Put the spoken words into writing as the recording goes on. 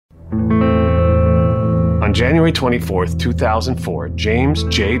On January 24th, 2004, James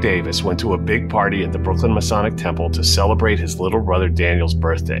J. Davis went to a big party at the Brooklyn Masonic Temple to celebrate his little brother Daniel's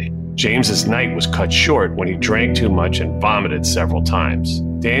birthday. James's night was cut short when he drank too much and vomited several times.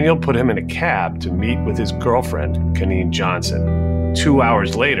 Daniel put him in a cab to meet with his girlfriend, Kaneen Johnson. 2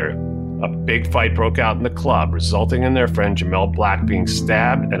 hours later, a big fight broke out in the club, resulting in their friend Jamel Black being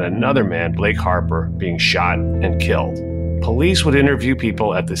stabbed and another man, Blake Harper, being shot and killed. Police would interview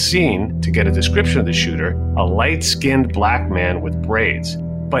people at the scene to get a description of the shooter, a light-skinned black man with braids.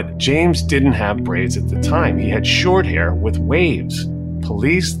 But James didn't have braids at the time. He had short hair with waves.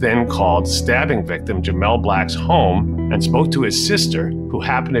 Police then called stabbing victim Jamel Black's home and spoke to his sister, who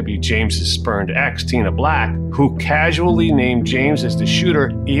happened to be James's spurned ex, Tina Black, who casually named James as the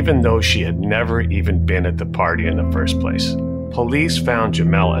shooter, even though she had never even been at the party in the first place. Police found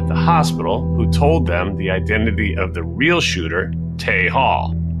Jamel at the hospital, who told them the identity of the real shooter, Tay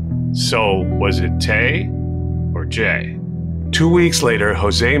Hall. So, was it Tay or Jay? 2 weeks later,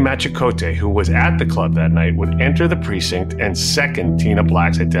 Jose Machicote, who was at the club that night, would enter the precinct and second Tina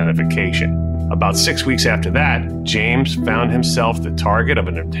Black's identification. About 6 weeks after that, James found himself the target of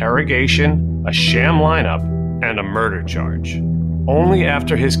an interrogation, a sham lineup, and a murder charge. Only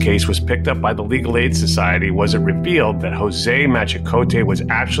after his case was picked up by the Legal Aid Society was it revealed that Jose Machicote was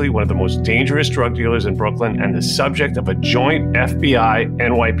actually one of the most dangerous drug dealers in Brooklyn and the subject of a joint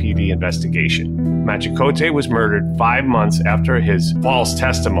FBI-NYPD investigation. Machicote was murdered 5 months after his false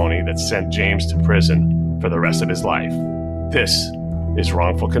testimony that sent James to prison for the rest of his life. This is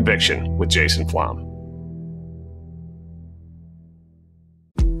Wrongful Conviction with Jason Flom.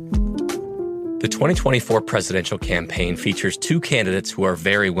 The 2024 presidential campaign features two candidates who are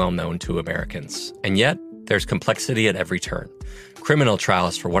very well known to Americans. And yet, there's complexity at every turn. Criminal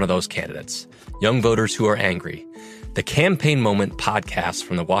trials for one of those candidates. Young voters who are angry. The Campaign Moment podcast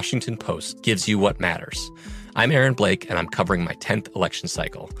from the Washington Post gives you what matters. I'm Aaron Blake, and I'm covering my 10th election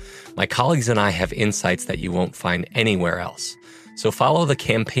cycle. My colleagues and I have insights that you won't find anywhere else. So follow the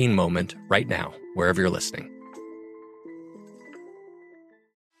Campaign Moment right now, wherever you're listening.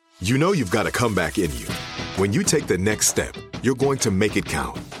 You know you've got a comeback in you. When you take the next step, you're going to make it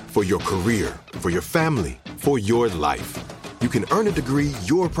count. For your career, for your family, for your life. You can earn a degree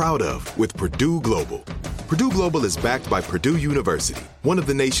you're proud of with Purdue Global. Purdue Global is backed by Purdue University, one of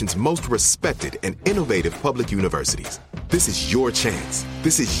the nation's most respected and innovative public universities. This is your chance.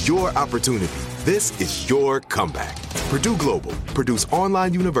 This is your opportunity. This is your comeback. Purdue Global, Purdue's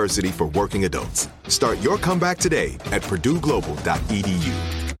online university for working adults. Start your comeback today at purdueglobal.edu.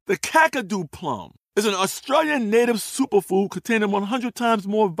 The Kakadu plum is an Australian native superfood containing 100 times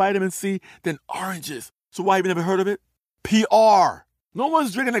more vitamin C than oranges. So why have you never heard of it? PR. No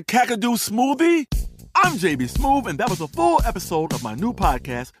one's drinking a Kakadu smoothie? I'm JB Smooth, and that was a full episode of my new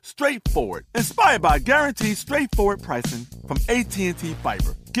podcast, Straightforward, inspired by guaranteed straightforward pricing from AT&T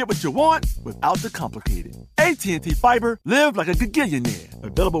Fiber. Get what you want without the complicated. AT&T Fiber, live like a gigillionaire.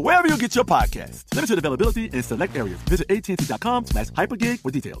 Available wherever you get your podcasts. Limited availability in select areas. Visit AT&T.com/hypergig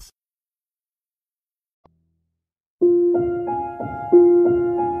for details.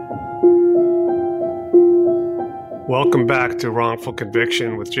 Welcome back to Wrongful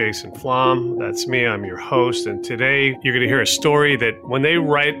Conviction with Jason Flom. That's me. I'm your host. And today you're going to hear a story that when they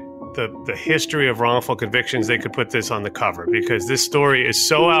write the history of wrongful convictions, they could put this on the cover because this story is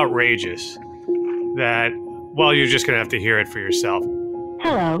so outrageous that, well, you're just going to have to hear it for yourself.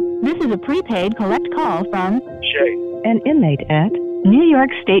 Hello, this is a prepaid collect call from Shay, an inmate at New York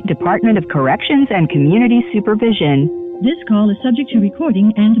State Department of Corrections and Community Supervision. This call is subject to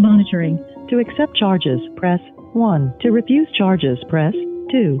recording and monitoring. To accept charges, press 1. To refuse charges, press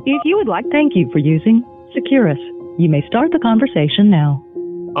 2. If you would like, thank you for using Securus. You may start the conversation now.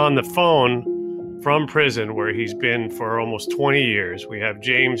 On the phone from prison, where he's been for almost 20 years, we have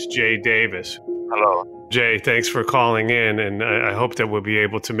James J. Davis. hello. Jay, thanks for calling in, and I hope that we'll be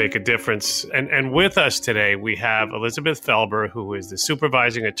able to make a difference. And with us today, we have Elizabeth Felber, who is the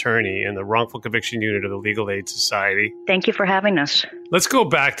supervising attorney in the Wrongful Conviction Unit of the Legal Aid Society. Thank you for having us. Let's go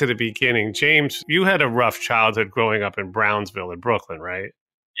back to the beginning. James, you had a rough childhood growing up in Brownsville in Brooklyn, right?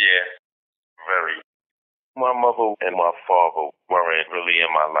 Yeah, very. My mother and my father weren't really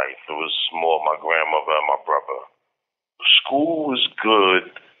in my life. It was more my grandmother and my brother. School was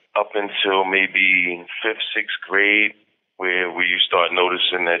good up until maybe 5th, 6th grade, where you start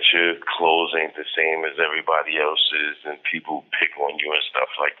noticing that your clothes ain't the same as everybody else's and people pick on you and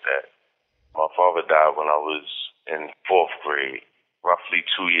stuff like that. My father died when I was in 4th grade. Roughly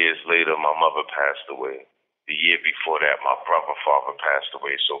 2 years later, my mother passed away. The year before that, my father passed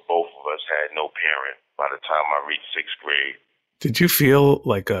away, so both of us had no parent by the time I reached 6th grade. Did you feel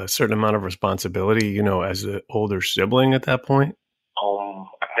like a certain amount of responsibility, as the older sibling at that point?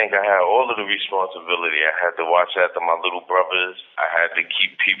 I think I had all of the responsibility. I had to watch after my little brothers. I had to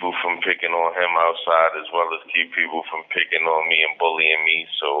keep people from picking on him outside, as well as keep people from picking on me and bullying me.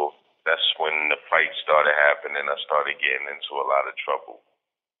 So that's when the fight started happening. I started getting into a lot of trouble.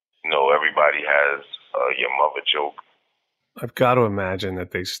 Everybody has your mother joke. I've got to imagine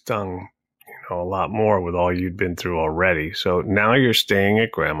that they stung, a lot more with all you'd been through already. So now you're staying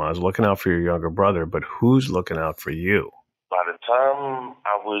at grandma's, looking out for your younger brother, but who's looking out for you? By the time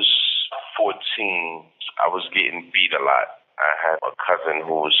I was 14, I was getting beat a lot. I had a cousin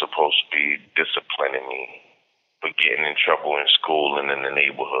who was supposed to be disciplining me for getting in trouble in school and in the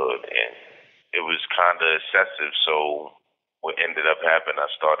neighborhood, and it was kind of excessive. So what ended up happening, I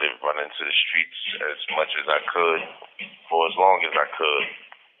started running to the streets as much as I could for as long as I could.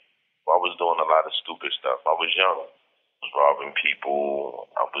 I was doing a lot of stupid stuff. I was young. I was robbing people.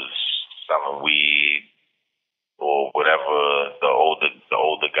 I was selling weed or whatever the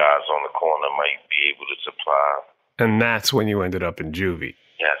older guys on the corner might be able to supply. And that's when you ended up in juvie.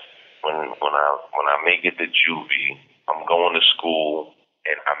 Yes. When I make it to juvie, I'm going to school,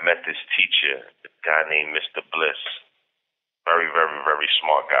 and I met this teacher, a guy named Mr. Bliss. Very, very, very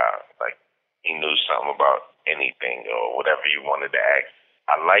smart guy. Like, he knew something about anything or whatever you wanted to ask.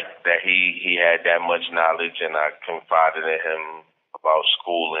 I liked that he had that much knowledge, and I confided in him about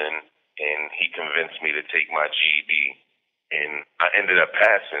schooling, and he convinced me to take my GED. And I ended up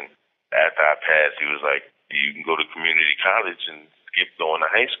passing. After I passed, he was like, you can go to community college and skip going to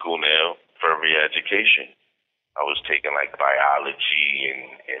high school now for education. I was taking like biology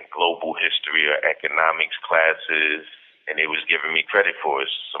and global history or economics classes, and they was giving me credit for it.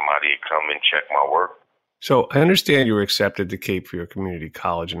 Somebody had come and check my work. So I understand you were accepted to Cape Fear Community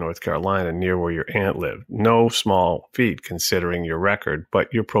College in North Carolina, near where your aunt lived. No small feat considering your record,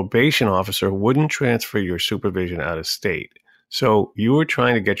 but your probation officer wouldn't transfer your supervision out of state. So you were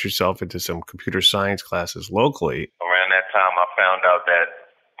trying to get yourself into some computer science classes locally. Around that time, I found out that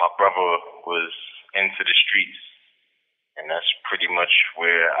my brother was into the streets, and that's pretty much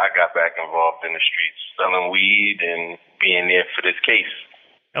where I got back involved in the streets, selling weed and being there for this case.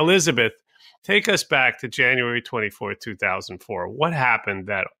 Elizabeth, take us back to January 24th, 2004. What happened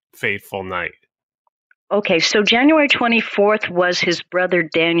that fateful night? Okay, so January 24th was his brother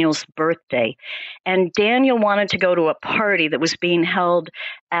Daniel's birthday, and Daniel wanted to go to a party that was being held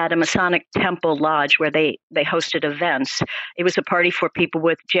at a Masonic Temple Lodge where they hosted events. It was a party for people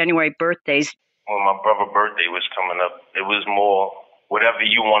with January birthdays. When my brother's birthday was coming up, it was more, whatever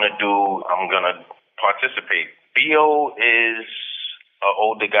you want to do, I'm going to participate. Theo is an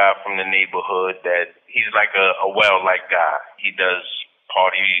older guy from the neighborhood that he's like a well-liked guy. He does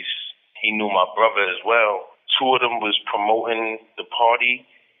parties. He knew my brother as well. Two of them was promoting the party,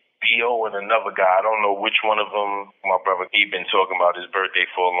 Theo and another guy. I don't know which one of them. My brother, he'd been talking about his birthday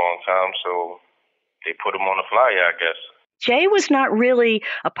for a long time, so they put him on the flyer, I guess. Jay was not really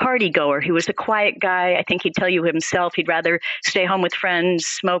a party goer. He was a quiet guy. I think he'd tell you himself he'd rather stay home with friends,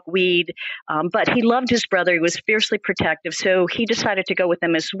 smoke weed. But he loved his brother. He was fiercely protective, so he decided to go with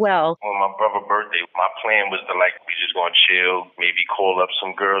them as well. On my brother's birthday, my plan was to we just going to chill, maybe call up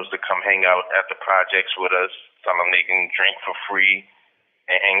some girls to come hang out at the projects with us, tell them they can drink for free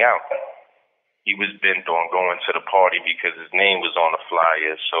and hang out. He was bent on going to the party because his name was on the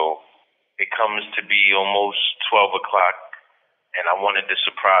flyer, so it comes to be almost 12 o'clock. And I wanted to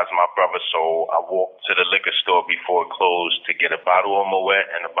surprise my brother, so I walked to the liquor store before it closed to get a bottle of Moet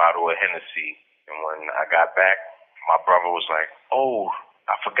and a bottle of Hennessy. And when I got back, my brother was like, oh,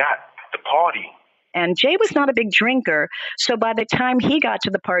 I forgot the party. And Jay was not a big drinker, so by the time he got to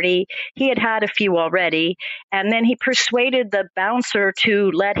the party, he had had a few already. And then he persuaded the bouncer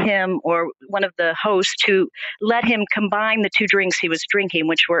to let him, or one of the hosts, to let him combine the two drinks he was drinking,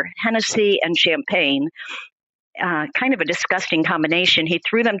 which were Hennessy and champagne. Kind of a disgusting combination. He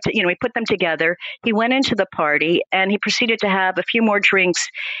threw them, he put them together. He went into the party and he proceeded to have a few more drinks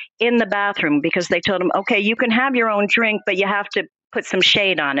in the bathroom because they told him, okay, you can have your own drink, but you have to put some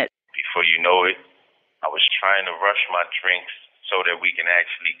shade on it. Before you know it, I was trying to rush my drinks so that we can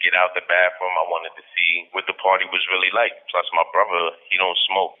actually get out the bathroom. I wanted to see what the party was really like. Plus my brother, he don't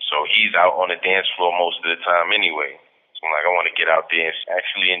smoke, so he's out on the dance floor most of the time anyway. So I'm like, I want to get out there and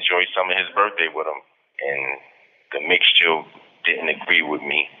actually enjoy some of his birthday with him. And the mixture didn't agree with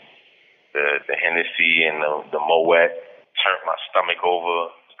me. The Hennessy and the Moet turned my stomach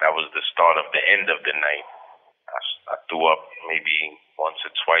over. That was the start of the end of the night. I threw up maybe once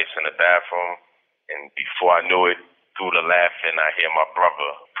or twice in the bathroom, and before I knew it, through the laughing, I hear my brother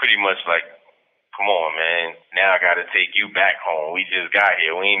pretty much come on, man. Now I got to take you back home. We just got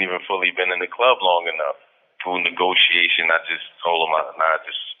here. We ain't even fully been in the club long enough. Through negotiation, I just told him,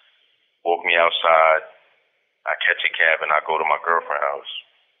 just walk me outside. I catch a cab and I go to my girlfriend's house.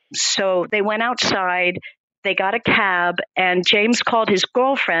 So they went outside, they got a cab, and James called his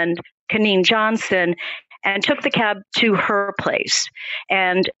girlfriend, Kaneen Johnson, and took the cab to her place.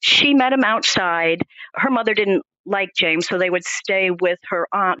 And she met him outside. Her mother didn't like James, so they would stay with her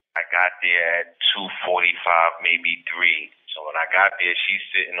aunt. I got there at 2:45, maybe 3. So when I got there, she's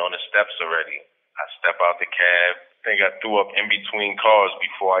sitting on the steps already. I step out the cab. I think I threw up in between cars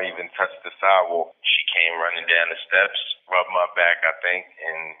before I even touched the sidewalk. She came running down the steps, rubbed my back, I think,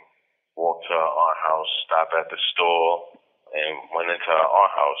 and walked to our aunt's house, stopped at the store, and went into our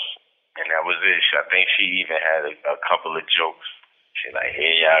aunt's house. And that was it. I think she even had a couple of jokes. She's like,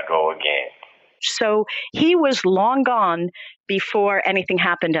 here y'all go again. So he was long gone before anything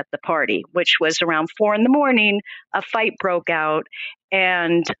happened at the party, which was around 4 a.m. A fight broke out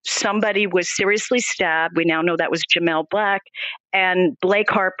and somebody was seriously stabbed. We now know that was Jamel Black. And Blake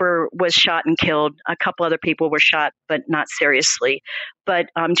Harper was shot and killed. A couple other people were shot, but not seriously. But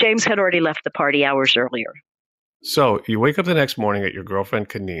James had already left the party hours earlier. So you wake up the next morning at your girlfriend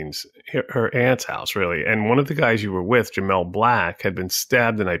Kaneen's, her aunt's house, really, and one of the guys you were with, Jamel Black, had been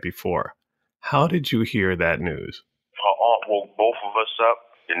stabbed the night before. How did you hear that news? Her aunt woke both of us up.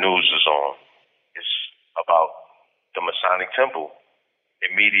 The news is on. It's about the Masonic Temple.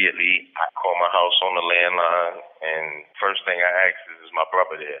 Immediately, I call my house on the landline, and first thing I ask is my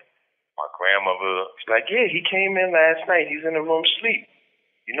brother there? My grandmother, she's like, yeah, he came in last night. He's in the room asleep.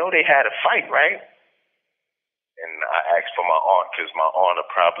 You know they had a fight, right? And I asked for my aunt because my aunt would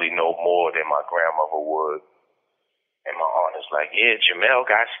probably know more than my grandmother would. And my aunt is like, yeah, Jamel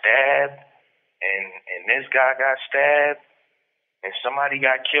got stabbed. And this guy got stabbed, and somebody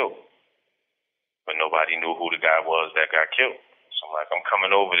got killed. But nobody knew who the guy was that got killed. So I'm like, I'm coming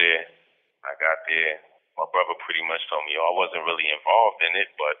over there. I got there. My brother pretty much told me, I wasn't really involved in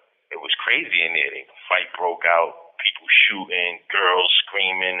it, but it was crazy in there. The fight broke out, people shooting, girls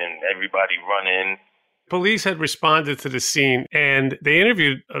screaming, and everybody running. Police had responded to the scene, and they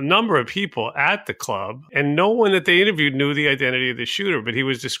interviewed a number of people at the club, and no one that they interviewed knew the identity of the shooter, but he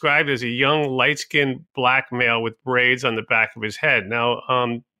was described as a young, light-skinned black male with braids on the back of his head. Now,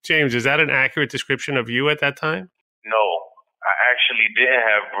 James, is that an accurate description of you at that time? No, I actually didn't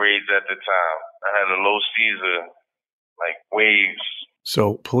have braids at the time. I had a low Caesar, like waves.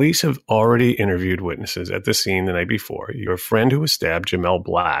 So police have already interviewed witnesses at the scene the night before. Your friend who was stabbed, Jamel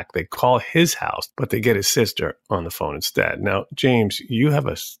Black, they call his house, but they get his sister on the phone instead. Now, James, you have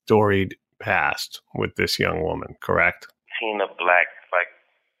a storied past with this young woman, correct? Tina Black, like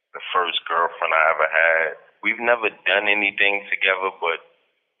the first girlfriend I ever had. We've never done anything together, but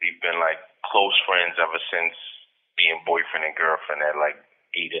we've been like close friends ever since being boyfriend and girlfriend at like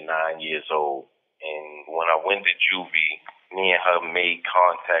 8 or 9 years old. And when I went to juvie, me and her made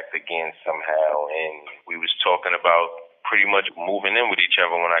contact again somehow, and we was talking about pretty much moving in with each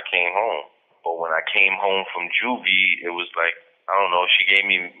other when I came home. But when I came home from juvie, it was like, I don't know, she gave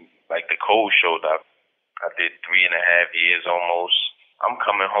me like the cold shoulder. I did 3.5 years almost. I'm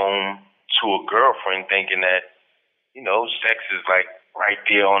coming home to a girlfriend thinking that, you know, sex is like right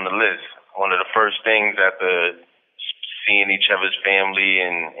there on the list. One of the first things after seeing each other's family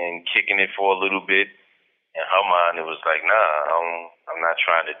and kicking it for a little bit. In her mind, it was like, nah, I'm not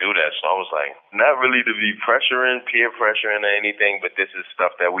trying to do that. So I was like, not really to be pressuring, peer pressuring or anything, but this is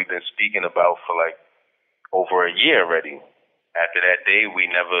stuff that we've been speaking about for like over a year already. After that day, we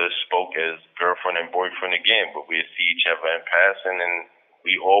never spoke as girlfriend and boyfriend again, but we'd see each other in passing, and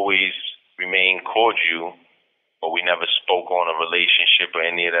we always remained cordial, but we never spoke on a relationship or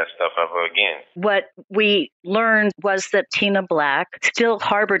any of that stuff ever again. What we learned was that Tina Black still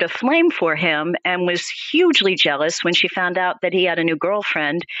harbored a flame for him and was hugely jealous when she found out that he had a new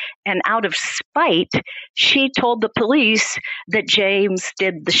girlfriend. And out of spite, she told the police that James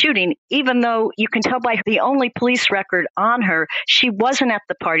did the shooting, even though you can tell by the only police record on her, she wasn't at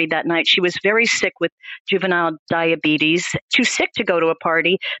the party that night. She was very sick with juvenile diabetes, too sick to go to a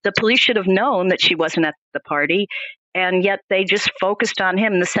party. The police should have known that she wasn't at the party. And yet they just focused on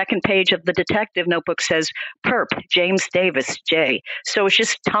him. The second page of the detective notebook says, Perp, James Davis, J. So it's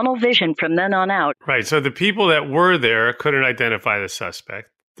just tunnel vision from then on out. Right. So the people that were there couldn't identify the suspect.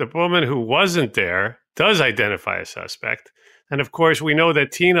 The woman who wasn't there does identify a suspect. And of course, we know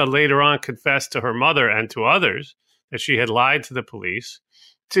that Tina later on confessed to her mother and to others that she had lied to the police.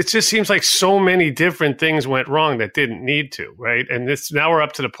 It just seems like so many different things went wrong that didn't need to, right? And now we're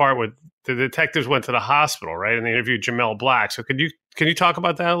up to the part where the detectives went to the hospital, right? And they interviewed Jamel Black. So can you talk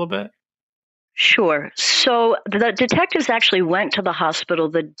about that a little bit? Sure. So the detectives actually went to the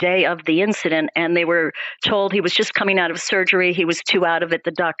hospital the day of the incident, and they were told he was just coming out of surgery. He was too out of it.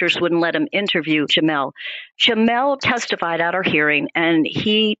 The doctors wouldn't let him interview Jamel. Jamel testified at our hearing, and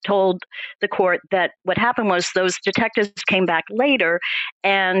he told the court that what happened was those detectives came back later,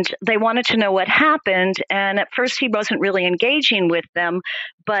 and they wanted to know what happened. And at first, he wasn't really engaging with them,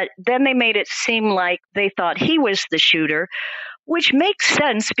 but then they made it seem like they thought he was the shooter, which makes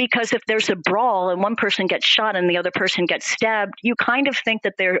sense because if there's a brawl and one person gets shot and the other person gets stabbed, you kind of think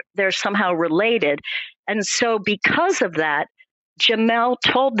that they're somehow related. And so because of that, Jamel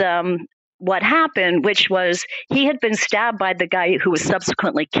told them what happened, which was he had been stabbed by the guy who was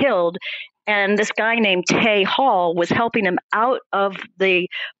subsequently killed. And this guy named Tay Hall was helping him out of the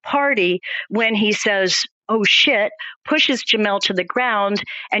party when he says, "Oh shit," pushes Jamel to the ground,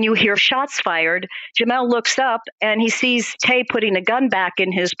 and you hear shots fired. Jamel looks up and he sees Tay putting a gun back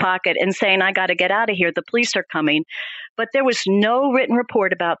in his pocket and saying, "I got to get out of here. The police are coming." But there was no written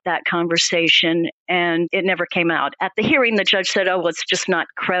report about that conversation, and it never came out. At the hearing, the judge said, "Oh, well, it's just not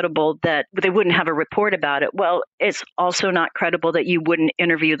credible that they wouldn't have a report about it." Well, it's also not credible that you wouldn't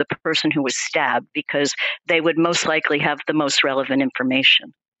interview the person who was stabbed because they would most likely have the most relevant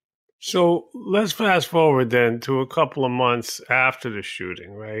information. So let's fast forward then to a couple of months after the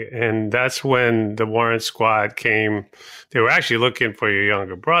shooting, right? And that's when the warrant squad came. They were actually looking for your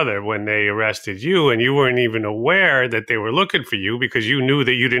younger brother when they arrested you, and you weren't even aware that they were looking for you because you knew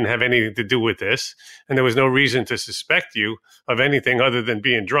that you didn't have anything to do with this, and there was no reason to suspect you of anything other than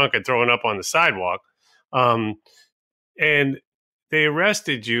being drunk and throwing up on the sidewalk. And they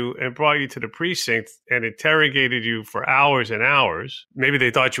arrested you and brought you to the precinct and interrogated you for hours and hours. Maybe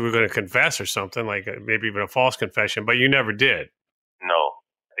they thought you were going to confess or something, like maybe even a false confession, but you never did. No.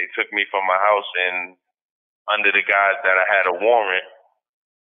 They took me from my house, and under the guise that I had a warrant,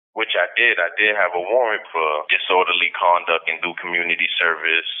 which I did. I did have a warrant for disorderly conduct and do community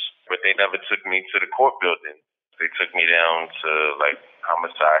service, but they never took me to the court building. They took me down to,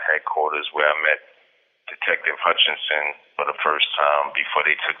 homicide headquarters where I met Detective Hutchinson for the first time before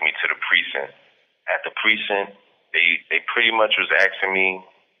they took me to the precinct. At the precinct, they pretty much was asking me,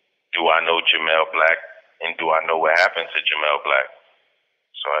 do I know Jamel Black, and do I know what happened to Jamel Black?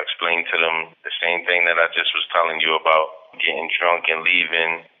 So I explained to them the same thing that I just was telling you about, getting drunk and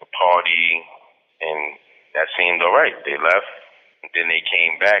leaving the party, and that seemed all right. They left, and then they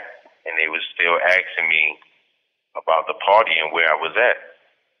came back, and they was still asking me about the party and where I was at.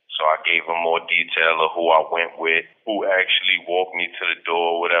 So I gave them more detail of who I went with, who actually walked me to the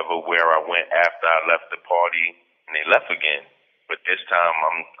door, whatever, where I went after I left the party, and they left again. But this time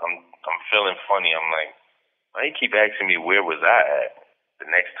I'm feeling funny. I'm like, why you keep asking me where was I at? The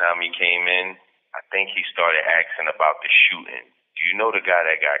next time he came in, I think he started asking about the shooting. Do you know the guy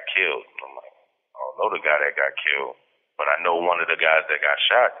that got killed? And I'm like, I don't know the guy that got killed, but I know one of the guys that got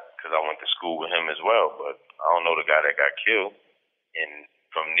shot because I went to school with him as well. But I don't know the guy that got killed. And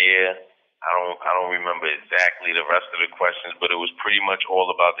from there, I don't remember exactly the rest of the questions, but it was pretty much all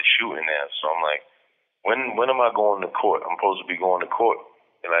about the shooting now. So I'm like, when am I going to court? I'm supposed to be going to court.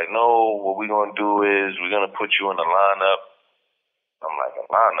 They're like, no, what we're going to do is we're going to put you in a lineup. I'm like, a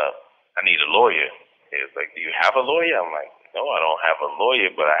lineup? I need a lawyer. They was like, do you have a lawyer? I'm like, no, I don't have a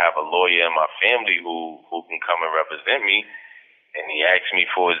lawyer, but I have a lawyer in my family who can come and represent me. And he asked me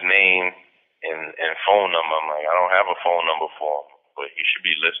for his name and phone number. I'm like, I don't have a phone number for him, but he should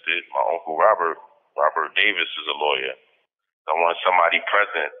be listed. My uncle Robert Davis is a lawyer. I want somebody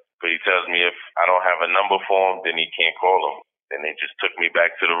present, but he tells me if I don't have a number for him, then he can't call him. Then they just took me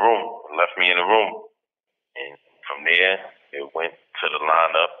back to the room and left me in the room. And from there, it went to the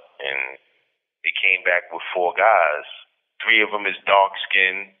lineup, and they came back with 4 guys. 3 of them is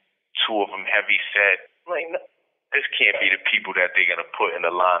dark-skinned, 2 of them heavy-set. I'm like, no, this can't be the people that they're going to put in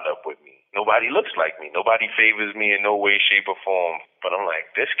the lineup with me. Nobody looks like me. Nobody favors me in no way, shape, or form. But I'm like,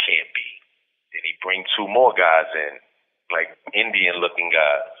 this can't be. Then he bring 2 more guys in, like Indian-looking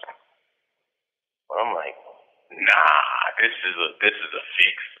guys. But I'm like, nah, this is a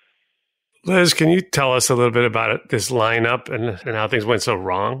fix. Liz, can you tell us a little bit about it, this lineup and how things went so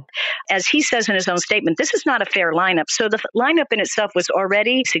wrong? As he says in his own statement, this is not a fair lineup. So the lineup in itself was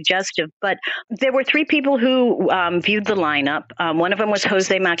already suggestive, but there were 3 people who viewed the lineup. One of them was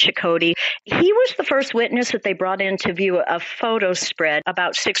Jose Machicote. He was the first witness that they brought in to view a photo spread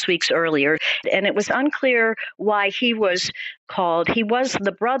about 6 weeks earlier, and it was unclear why he was called. He was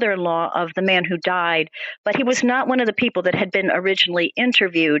the brother-in-law of the man who died, but he was not one of the people that had been originally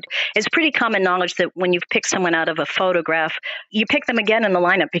interviewed. It's pretty common knowledge that when you pick someone out of a photograph, you pick them again in the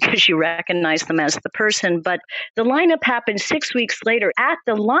lineup because you recognize them as the person. But the lineup happened 6 weeks later. At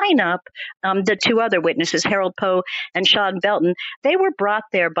the lineup, the two other witnesses, Harold Poe and Sean Belton, they were brought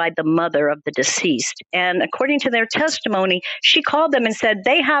there by the mother of the deceased. And according to their testimony, she called them and said,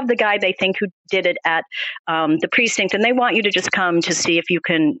 they have the guy they think who did it at the precinct, and they want you to just come to see if you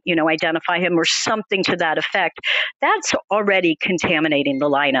can, identify him or something to that effect. That's already contaminating the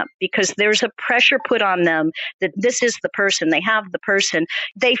lineup because there's a pressure put on them that this is the person. They have the person.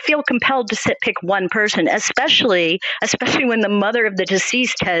 They feel compelled to pick one person, especially when the mother of the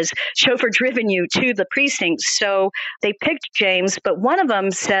deceased has chauffeur-driven you to the precinct. So they picked James, but one of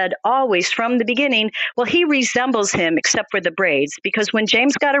them said always from the beginning, well, he resembles him except for the braids, because when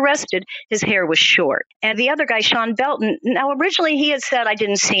James got arrested, his hair was short. And the other guy, Sean Belton, now originally he had said, I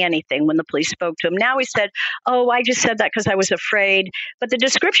didn't see anything when the police spoke to him. Now he said, oh, I just said that because I was afraid. But the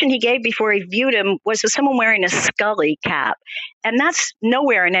description he gave before he viewed him was of someone wearing a Scully cap. And that's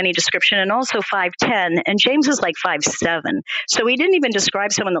nowhere in any description, and also 5'10", and James is like 5'7". So he didn't even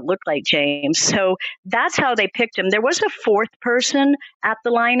describe someone that looked like James. So that's how they picked him. There was a fourth person at the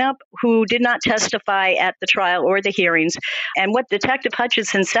lineup who did not testify at the trial or the hearings. And what Detective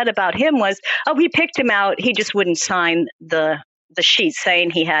Hutchinson said about him was, oh, we picked him out. He just wouldn't sign the sheet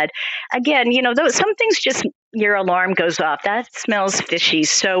saying he had. Again, some things just, your alarm goes off. That smells fishy.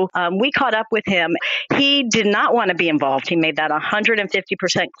 So we caught up with him. He did not want to be involved. He made that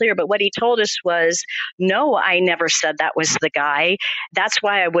 150% clear. But what he told us was, no, I never said that was the guy. That's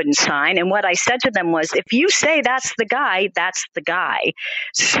why I wouldn't sign. And what I said to them was, if you say that's the guy, that's the guy.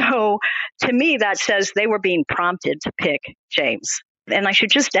 So to me, that says they were being prompted to pick James. And I should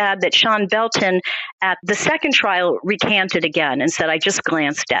just add that Sean Belton at the second trial recanted again and said, I just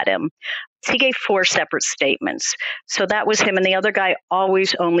glanced at him. He gave 4 separate statements. So that was him. And the other guy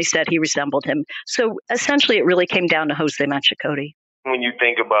always only said he resembled him. So essentially, it really came down to Jose Machicote. When you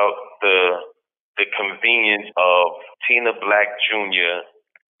think about the convenience of Tina Black Jr.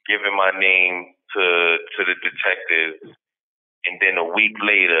 giving my name to the detectives, and then a week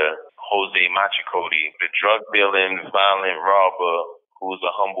later, Jose Machicote, the drug dealing, violent robber, who's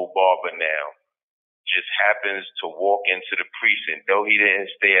a humble barber now, just happens to walk into the precinct. Though he didn't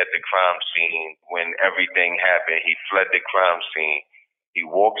stay at the crime scene when everything happened, he fled the crime scene. He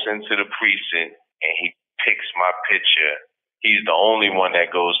walks into the precinct and he picks my picture. He's the only one that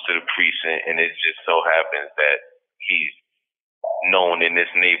goes to the precinct, and it just so happens that he's known in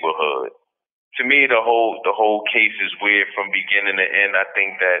this neighborhood. To me, the whole case is weird from beginning to end. I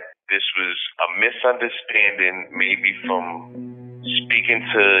think that this was a misunderstanding, maybe from speaking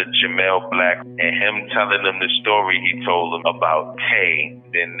to Jamel Black and him telling them the story he told them about Tay,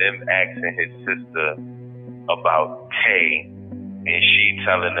 then them asking his sister about Tay, and she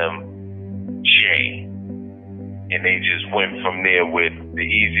telling them Jay. And they just went from there with the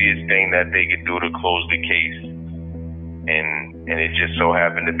easiest thing that they could do to close the case. And it just so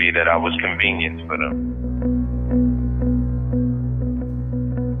happened to be that I was convenient for them.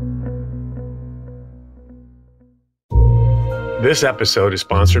 This episode is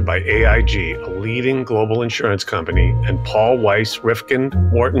sponsored by AIG, a leading global insurance company, and Paul Weiss, Rifkin,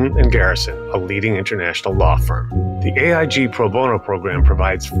 Wharton, and Garrison, a leading international law firm. The AIG Pro Bono program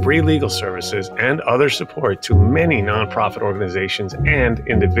provides free legal services and other support to many nonprofit organizations and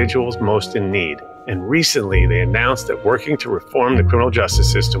individuals most in need. And recently, they announced that working to reform the criminal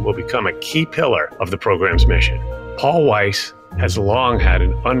justice system will become a key pillar of the program's mission. Paul Weiss has long had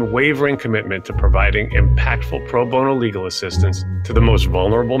an unwavering commitment to providing impactful pro bono legal assistance to the most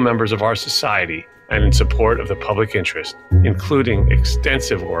vulnerable members of our society and in support of the public interest, including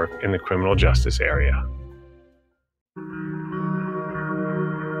extensive work in the criminal justice area.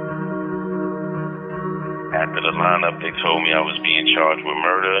 After the lineup, they told me I was being charged with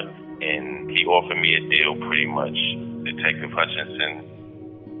murder, and he offered me a deal pretty much. Detective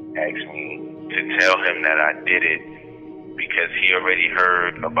Hutchinson asked me to tell him that I did it because he already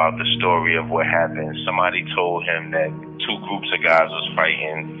heard about the story of what happened. Somebody told him that 2 groups of guys was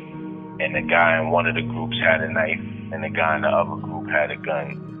fighting, and the guy in one of the groups had a knife, and the guy in the other group had a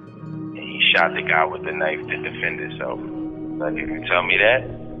gun. And he shot the guy with the knife to defend himself. Like, if you tell me that,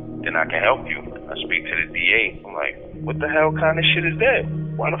 then I can help you. I speak to the DA. I'm like, what the hell kind of shit is that?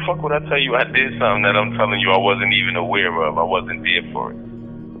 Why the fuck would I tell you I did something that I'm telling you I wasn't even aware of? I wasn't there for it.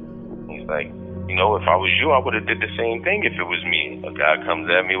 He's like, if I was you, I would have did the same thing if it was me. A guy comes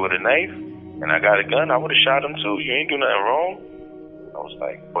at me with a knife, and I got a gun, I would have shot him too. You ain't do nothing wrong. I was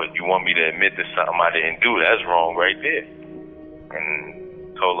like, but you want me to admit to something I didn't do? That's wrong right there.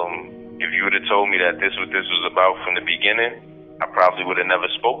 and told him, if you would have told me that this what this was about from the beginning, I probably would have never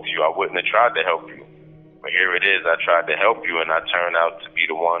spoke to you. I wouldn't have tried to help you. But here it is, I tried to help you, and I turned out to be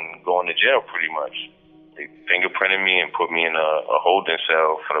the one going to jail pretty much. They fingerprinted me and put me in a holding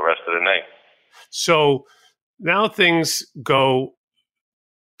cell for the rest of the night. So now things go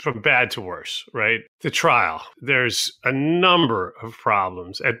from bad to worse, right? The trial. There's a number of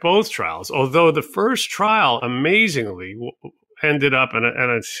problems at both trials, although the first trial, amazingly, ended up, and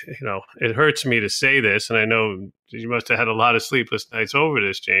it's, it hurts me to say this, and I know you must have had a lot of sleepless nights over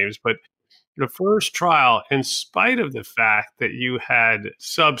this, James, but the first trial, in spite of the fact that you had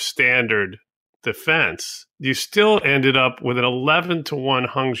substandard defense, you still ended up with an 11-1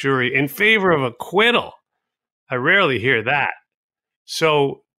 hung jury in favor of acquittal. I rarely hear that.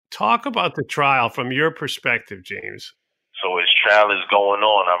 So talk about the trial from your perspective, James. So as trial is going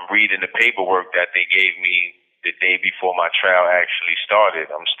on, I'm reading the paperwork that they gave me the day before my trial actually started.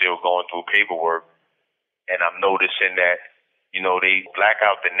 I'm still going through paperwork, and I'm noticing that, they black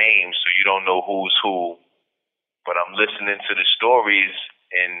out the names so you don't know who's who. But I'm listening to the stories,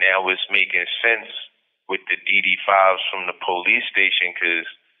 and now it's making sense with the DD5s from the police station, because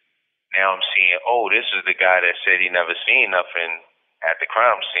now I'm seeing, this is the guy that said he never seen nothing at the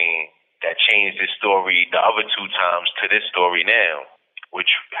crime scene that changed his story the other two times to this story now, which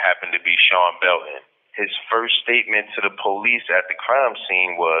happened to be Sean Belton. His first statement to the police at the crime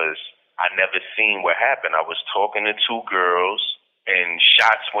scene was, I never seen what happened. I was talking to two girls, and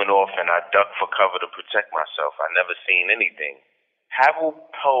shots went off, and I ducked for cover to protect myself. I never seen anything. Havel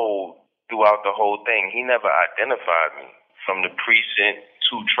told throughout the whole thing, he never identified me from the precinct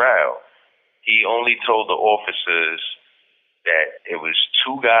to trial. He only told the officers that it was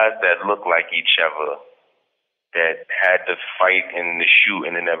two guys that looked like each other that had the fight and the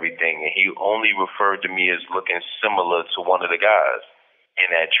shooting and everything, and he only referred to me as looking similar to one of the guys. In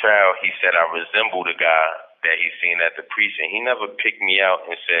that trial, he said I resembled a guy that he seen at the precinct. He never picked me out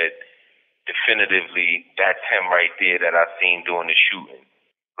and said definitively that's him right there that I seen doing the shooting.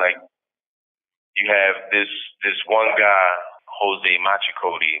 Like, you have this one guy, Jose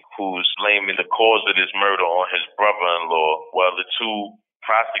Machicoti, who's blaming the cause of this murder on his brother-in-law, while the two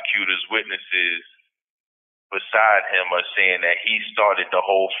prosecutors, witnesses beside him are saying that he started the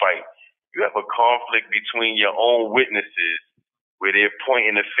whole fight. You have a conflict between your own witnesses where they're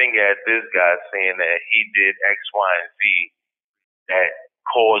pointing the finger at this guy saying that he did X, Y, and Z that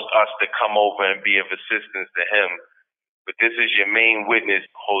caused us to come over and be of assistance to him. But this is your main witness,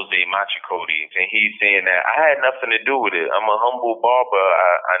 Jose Machicoti, and he's saying that I had nothing to do with it. I'm a humble barber.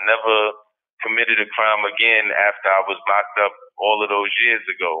 I never committed a crime again after I was locked up all of those years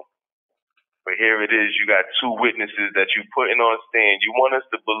ago. But here it is, you got two witnesses that you putting on stand. You want us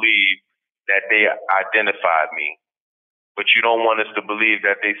to believe that they identified me, but you don't want us to believe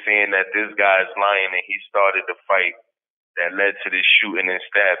that they're saying that this guy's lying and he started the fight that led to this shooting and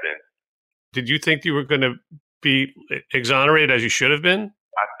stabbing. Did you think you were going to be exonerated as you should have been?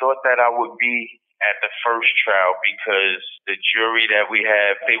 I thought that I would be at the first trial because the jury that we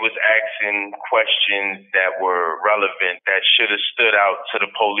had, they was asking questions that were relevant, that should have stood out to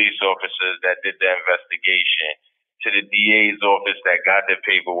the police officers that did the investigation, to the DA's office that got the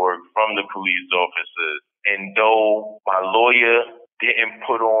paperwork from the police officers. And though my lawyer didn't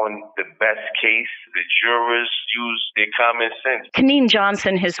put on the best case, the jurors used their common sense. Kaneen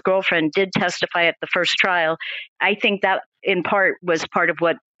Johnson, his girlfriend, did testify at the first trial. I think that in part was part of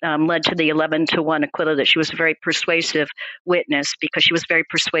what led to the 11-1 acquittal, that she was a very persuasive witness because she was very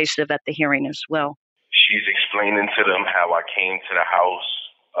persuasive at the hearing as well. She's explaining to them how I came to the house,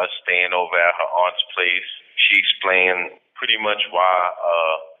 us staying over at her aunt's place. She explained pretty much why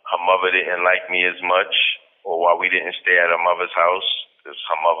her mother didn't like me as much, or why we didn't stay at her mother's house, because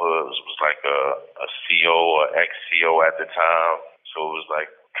her mother was like a CO or ex-CO at the time. So it was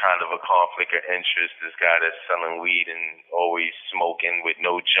like kind of a conflict of interest, this guy that's selling weed and always smoking with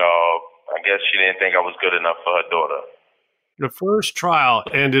no job. I guess she didn't think I was good enough for her daughter. The first trial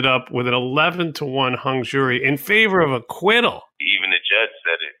ended up with an 11-1 hung jury in favor of acquittal. Even the judge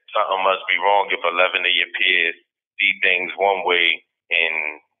said it. Something must be wrong if 11 of your peers see things one way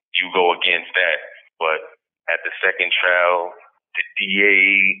and you go against that. But at the second trial, the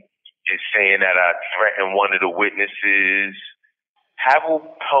DA is saying that I threatened one of the witnesses. Havel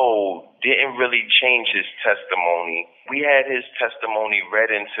Poe didn't really change his testimony. We had his testimony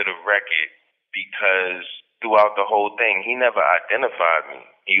read into the record because throughout the whole thing, he never identified me.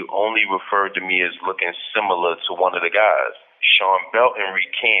 He only referred to me as looking similar to one of the guys. Sean Belton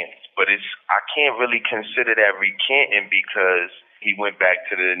recants, but I can't really consider that recanting because He went back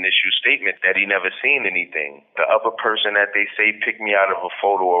to the initial statement that he never seen anything. The other person that they say picked me out of a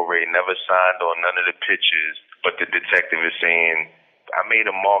photo array never signed on none of the pictures, but the detective is saying I made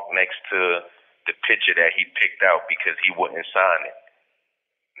a mark next to the picture that he picked out because he wouldn't sign it.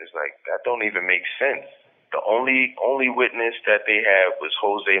 It's like, that don't even make sense. The only witness that they had was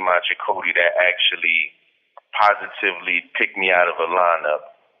Jose Machicote that actually positively picked me out of a lineup.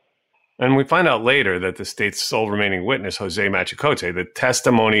 And we find out later that the state's sole remaining witness, Jose Machicote, the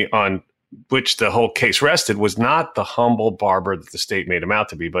testimony on which the whole case rested was not the humble barber that the state made him out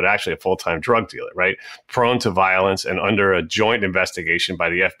to be, but actually a full-time drug dealer, right? Prone to violence and under a joint investigation by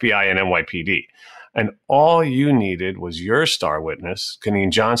the FBI and NYPD. And all you needed was your star witness,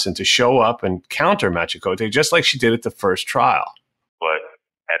 Keneen Johnson, to show up and counter Machicote, just like she did at the first trial. But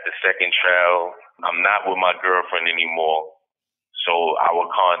at the second trial, I'm not with my girlfriend anymore. So our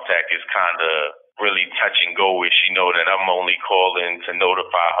contact is kind of really touch and go, where she know that I'm only calling to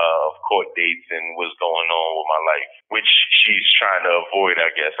notify her of court dates and what's going on with my life, which she's trying to avoid,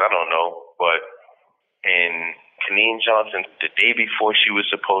 I guess. I don't know. But and Keneen Johnson, the day before she was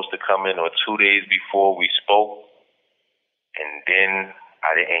supposed to come in, or 2 days before, we spoke, and then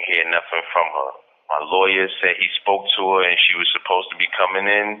I didn't hear nothing from her. My lawyer said he spoke to her and she was supposed to be coming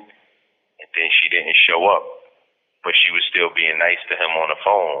in, and then she didn't show up. But she was still being nice to him on the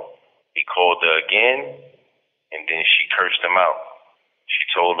phone. He called her again, and then she cursed him out. She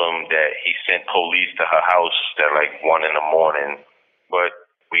told him that he sent police to her house at like 1 a.m. But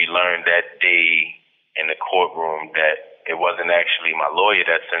we learned that day in the courtroom that it wasn't actually my lawyer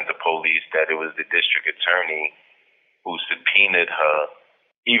that sent the police, that it was the district attorney who subpoenaed her.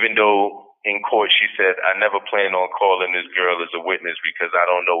 Even though in court she said, I never plan on calling this girl as a witness because I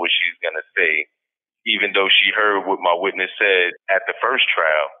don't know what she's going to say. Even though she heard what my witness said at the first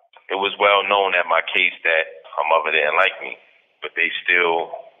trial, it was well known at my case that her mother didn't like me. But they still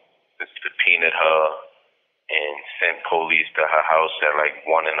subpoenaed her and sent police to her house at like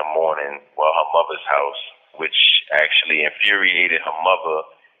 1 a.m, well, her mother's house, which actually infuriated her mother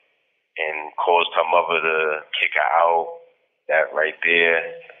and caused her mother to kick her out. That right there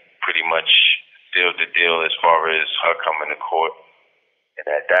pretty much sealed the deal as far as her coming to court. And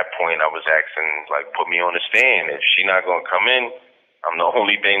at that point, I was asking, like, put me on the stand. If she not going to come in, I'm the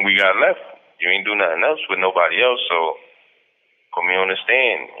only thing we got left. You ain't do nothing else with nobody else, so put me on the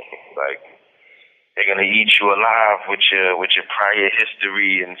stand. Like, they're going to eat you alive with your prior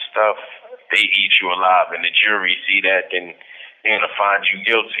history and stuff. They eat you alive, and the jury see that, then they're going to find you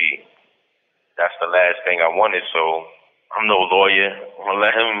guilty. That's the last thing I wanted, so I'm no lawyer. I'm going to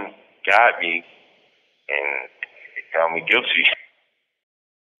let him guide me, and he found me guilty.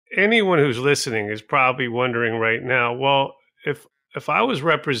 Anyone who's listening is probably wondering right now, well, if I was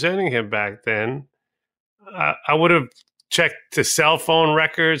representing him back then, I would have checked the cell phone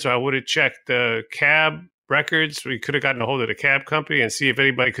records, or I would have checked the cab records. We could have gotten a hold of the cab company and see if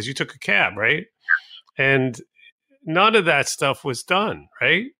anybody, because you took a cab, right? And none of that stuff was done,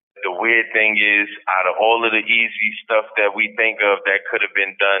 right? The weird thing is, out of all of the easy stuff that we think of that could have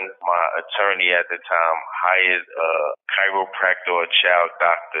been done, my attorney at the time hired a chiropractor or child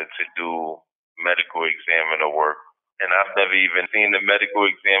doctor to do medical examiner work. And I've never even seen the medical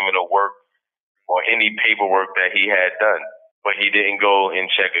examiner work or any paperwork that he had done. But he didn't go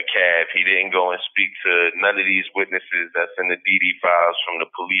and check a cab. He didn't go and speak to none of these witnesses that's in the DD files from the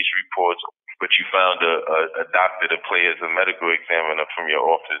police reports. But you found a doctor to play as a medical examiner from your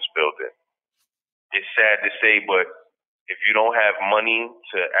office building. It's sad to say, but if you don't have money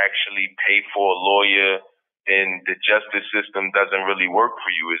to actually pay for a lawyer, then the justice system doesn't really work for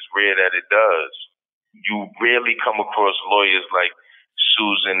you. It's rare that it does. You rarely come across lawyers like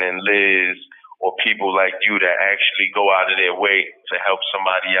Susan and Liz or people like you that actually go out of their way to help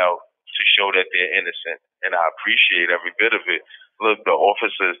somebody out to show that they're innocent. And I appreciate every bit of it. Look, the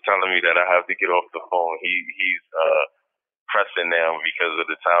officer is telling me that I have to get off the phone. He's pressing now because of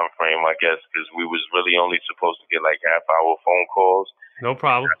the time frame, I guess, because we was really only supposed to get like half-hour phone calls. No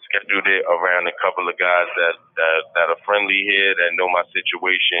problem. I scheduled it around a couple of guys that are friendly here, that know my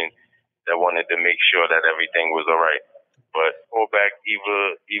situation, that wanted to make sure that everything was all right. But call back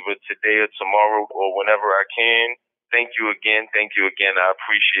either today or tomorrow or whenever I can. Thank you again. I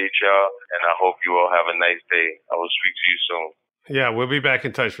appreciate y'all, and I hope you all have a nice day. I will speak to you soon. Yeah, we'll be back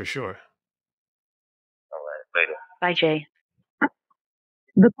in touch for sure. All right, later. Bye, Jay.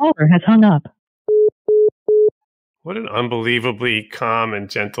 The caller has hung up. What an unbelievably calm and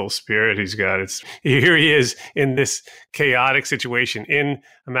gentle spirit he's got. Here he is in this chaotic situation in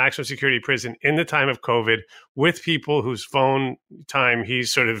a maximum security prison in the time of COVID with people whose phone time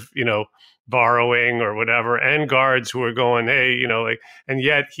he's sort of, borrowing or whatever, and guards who are going, hey, and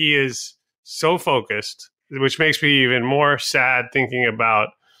yet he is so focused, which makes me even more sad thinking about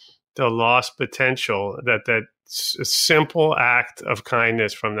the lost potential that simple act of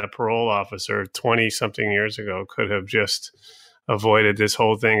kindness from that parole officer 20-something years ago could have just avoided this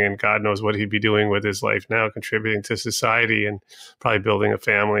whole thing. And God knows what he'd be doing with his life now, contributing to society and probably building a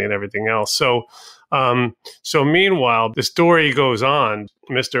family and everything else. So meanwhile, the story goes on.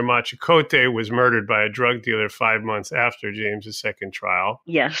 Mr. Machicote was murdered by a drug dealer 5 months after James's second trial.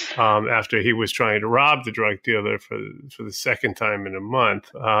 Yes. After he was trying to rob the drug dealer for the second time in a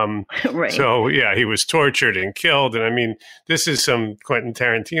month. Right. So, yeah, he was tortured and killed. And I mean, this is some Quentin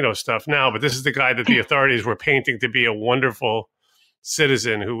Tarantino stuff now, but this is the guy that the authorities were painting to be a wonderful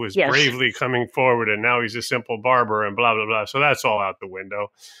citizen who was bravely coming forward, and now he's a simple barber and blah, blah, blah. So that's all out the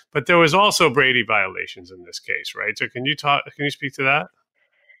window. But there was also Brady violations in this case, right? So can you speak to that?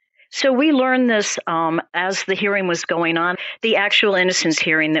 So we learned this as the hearing was going on, the actual innocence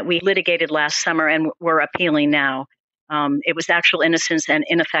hearing that we litigated last summer and we're appealing now. It was actual innocence and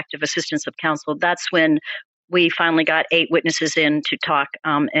ineffective assistance of counsel. That's when we finally got 8 witnesses in to talk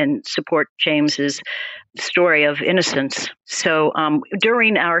and support James's story of innocence. So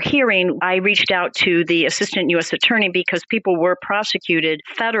during our hearing, I reached out to the assistant U.S. attorney because people were prosecuted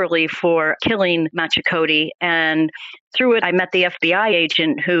federally for killing Machicote. And through it, I met the FBI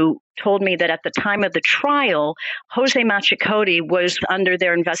agent who told me that at the time of the trial, Jose Machicote was under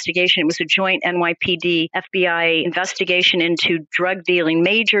their investigation. It was a joint NYPD FBI investigation into drug dealing,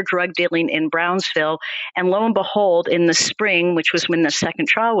 major drug dealing in Brownsville. And lo and behold, in the spring, which was when the second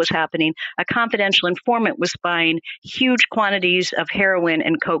trial was happening, a confidential informant was buying huge quantities of heroin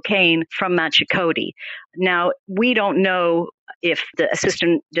and cocaine from Machicote. Now, we don't know if the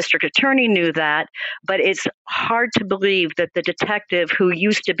assistant district attorney knew that, but it's hard to believe that the detective who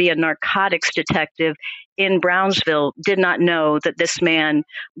used to be a narcotics detective in Brownsville did not know that this man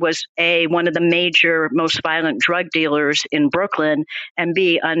was A, one of the major, most violent drug dealers in Brooklyn, and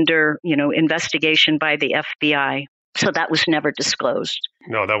B, under, investigation by the FBI. So that was never disclosed.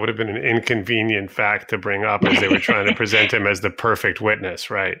 No, that would have been an inconvenient fact to bring up as they were trying to present him as the perfect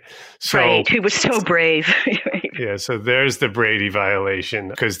witness, right? So, right, he was so brave. Yeah, so there's the Brady violation,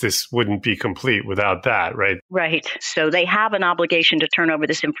 because this wouldn't be complete without that, right? Right. So they have an obligation to turn over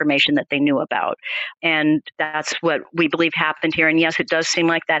this information that they knew about. And that's what we believe happened here. And yes, it does seem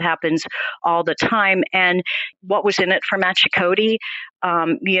like that happens all the time. And what was in it for Machicote?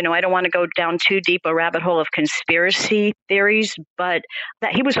 I don't want to go down too deep a rabbit hole of conspiracy theories, but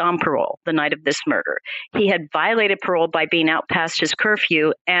that he was on parole the night of this murder. He had violated parole by being out past his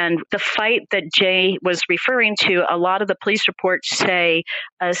curfew. And the fight that Jay was referring to, a lot of the police reports say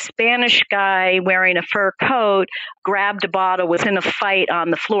a Spanish guy wearing a fur coat grabbed a bottle, was in a fight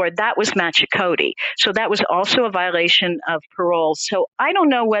on the floor. That was Machicote. So that was also a violation of parole. So I don't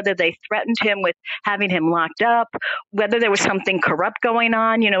know whether they threatened him with having him locked up, whether there was something corrupt going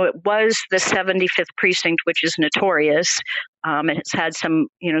on. It was the 75th precinct, which is notorious. And it's had some,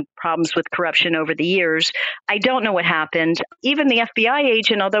 problems with corruption over the years. I don't know what happened. Even the FBI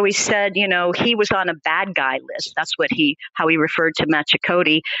agent, although he said, he was on a bad guy list. That's how he referred to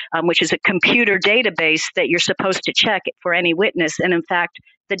Machicote, which is a computer database that you're supposed to check for any witness. And in fact,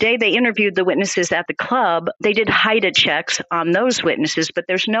 the day they interviewed the witnesses at the club, they did HIDA checks on those witnesses, but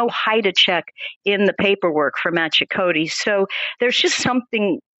there's no HIDA check in the paperwork for Machicote. So there's just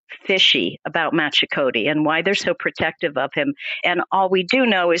something fishy about Machicote and why they're so protective of him. And all we do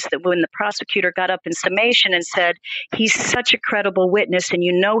know is that when the prosecutor got up in summation and said, he's such a credible witness, and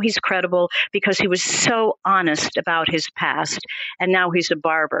he's credible because he was so honest about his past, and now he's a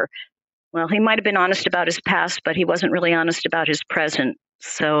barber. Well, he might have been honest about his past, but he wasn't really honest about his present.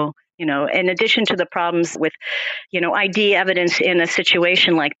 So, in addition to the problems with, ID evidence in a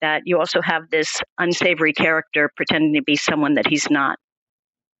situation like that, you also have this unsavory character pretending to be someone that he's not.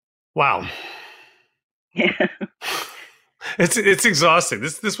 Wow. Yeah. It's exhausting.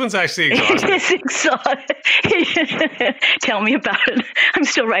 This one's actually exhausting. It's exhausting. Tell me about it. I'm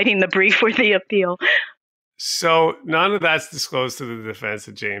still writing the brief for the appeal. So none of that's disclosed to the defense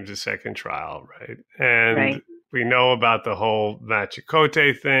of James's second trial, right? And we know about the whole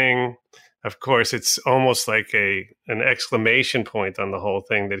Machicote thing. Of course, it's almost like an exclamation point on the whole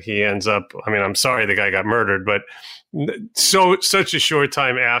thing that he ends up. I mean, I'm sorry the guy got murdered, but such a short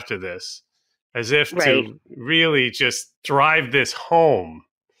time after this, as if to really just drive this home.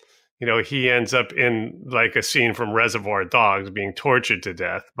 he ends up in like a scene from Reservoir Dogs being tortured to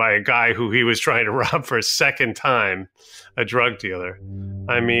death by a guy who he was trying to rob for a second time, a drug dealer.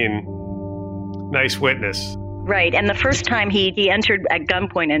 I mean, nice witness. Right. And the first time he entered at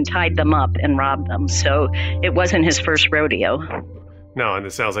gunpoint and tied them up and robbed them. So it wasn't his first rodeo. No, and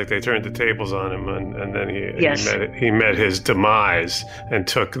it sounds like they turned the tables on him, and then Yes. he met his demise and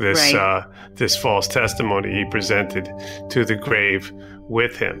took this this false testimony he presented to the grave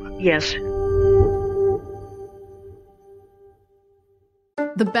with him. Yes.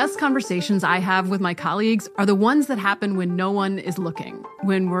 The best conversations I have with my colleagues are the ones that happen when no one is looking,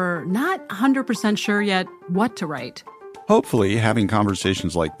 when we're not 100% sure yet what to write. Hopefully, having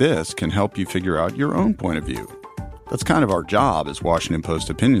conversations like this can help you figure out your own point of view. That's kind of our job as Washington Post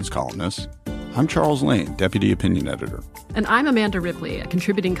opinions columnists. I'm Charles Lane, Deputy Opinion Editor. And I'm Amanda Ripley, a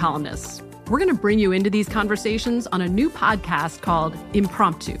contributing columnist. We're going to bring you into these conversations on a new podcast called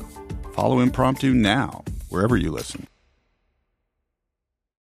Impromptu. Follow Impromptu now, wherever you listen.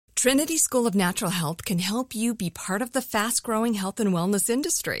 Trinity School of Natural Health can help you be part of the fast-growing health and wellness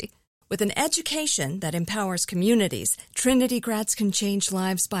industry. With an education that empowers communities, Trinity grads can change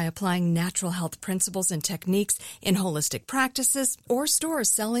lives by applying natural health principles and techniques in holistic practices or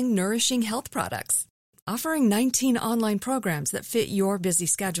stores selling nourishing health products. Offering 19 online programs that fit your busy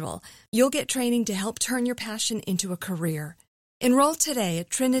schedule, you'll get training to help turn your passion into a career. Enroll today at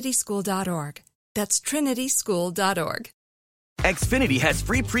trinityschool.org. That's trinityschool.org. Xfinity has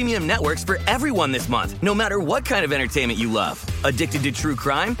free premium networks for everyone this month, no matter what kind of entertainment you love. Addicted to true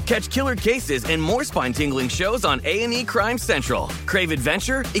crime? Catch killer cases and more spine-tingling shows on A&E Crime Central. Crave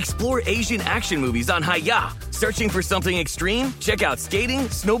adventure? Explore Asian action movies on Hi-Ya. Searching for something extreme? Check out skating,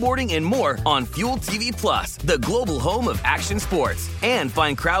 snowboarding, and more on Fuel TV Plus, the global home of action sports. And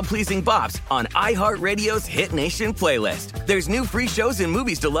find crowd-pleasing bops on iHeartRadio's Hit Nation playlist. There's new free shows and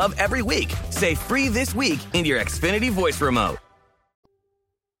movies to love every week. Say free this week in your Xfinity voice remote.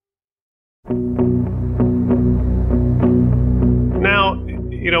 Now,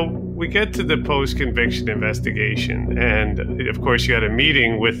 we get to the post-conviction investigation, and of course you had a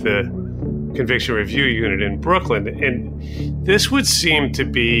meeting with the Conviction Review Unit in Brooklyn, and this would seem to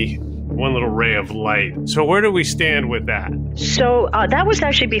be one little ray of light. So where do we stand with that? So that was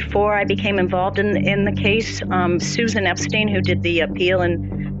actually before I became involved in the case. Susan Epstein, who did the appeal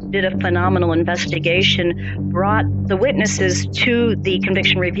and did a phenomenal investigation, brought the witnesses to the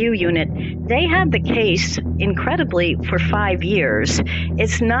Conviction Review Unit. They had the case, incredibly, for 5 years.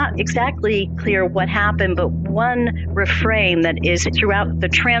 It's not exactly clear what happened, but one refrain that is throughout the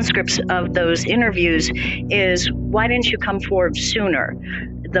transcripts of those interviews is, why didn't you come forward sooner?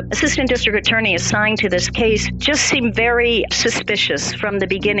 The assistant district attorney assigned to this case just seemed very suspicious from the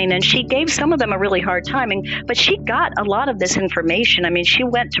beginning, and she gave some of them a really hard time. But she got a lot of this information. I mean, she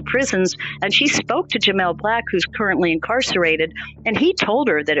went to prisons and she spoke to Jamel Black, who's currently incarcerated, and he told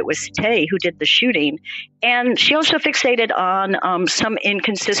her that it was Tay who did the shooting. And she also fixated on some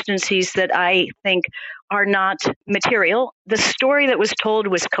inconsistencies that I think are not material. The story that was told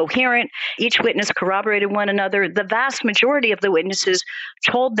was coherent. Each witness corroborated one another. The vast majority of the witnesses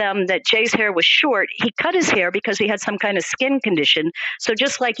told them that Jay's hair was short. He cut his hair because he had some kind of skin condition. So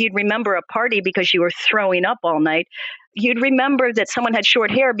just like you'd remember a party because you were throwing up all night, you'd remember that someone had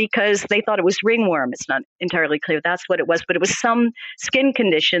short hair because they thought it was ringworm. It's not entirely clear that's what it was, but it was some skin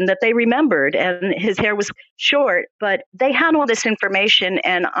condition that they remembered, and his hair was short. But they had all this information,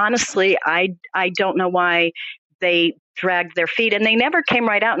 and honestly, I don't know why they dragged their feet, and they never came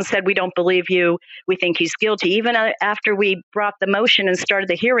right out and said, we don't believe you, we think he's guilty. Even after we brought the motion and started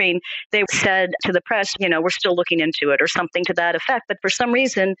the hearing, they said to the press, we're still looking into it, or something to that effect. But for some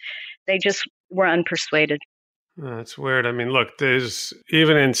reason, they just were unpersuaded. That's weird. I mean, look, there's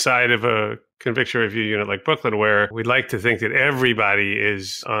even inside of a conviction review unit like Brooklyn, where we'd like to think that everybody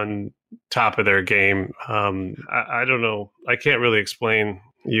is on top of their game. I don't know. I can't really explain.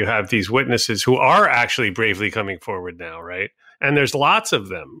 You have these witnesses who are actually bravely coming forward now, right? And there's lots of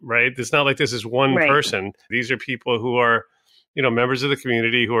them, right? It's not like this is one person. These are people who are, members of the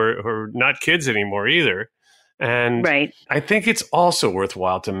community who are not kids anymore either. And I think it's also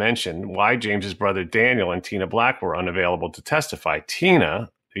worthwhile to mention why James's brother Daniel and Tina Black were unavailable to testify. Tina,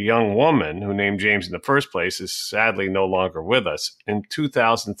 the young woman who named James in the first place, is sadly no longer with us. In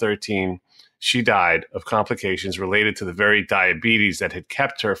 2013, she died of complications related to the very diabetes that had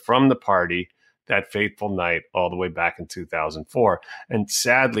kept her from the party that fateful night all the way back in 2004. And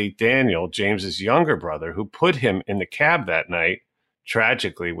sadly, Daniel, James's younger brother, who put him in the cab that night,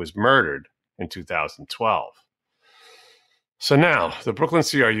 tragically was murdered in 2012. So now the Brooklyn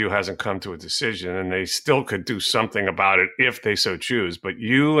CRU hasn't come to a decision, and they still could do something about it if they so choose. But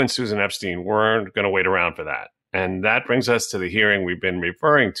you and Susan Epstein weren't going to wait around for that. And that brings us to the hearing we've been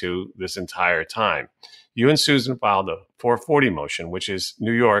referring to this entire time. You and Susan filed a 440 motion, which is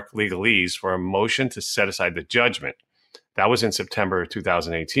New York legalese for a motion to set aside the judgment. That was in September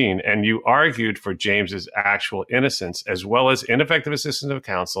 2018. And you argued for James's actual innocence, as well as ineffective assistance of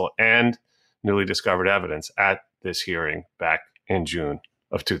counsel and newly discovered evidence at this hearing back in June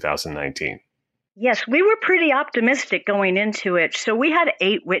of 2019. Yes, we were pretty optimistic going into it. So we had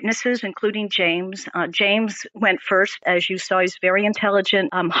 8 witnesses, including James. James went first. As you saw, he's very intelligent,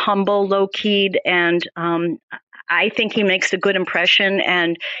 humble, low-keyed, and I think he makes a good impression.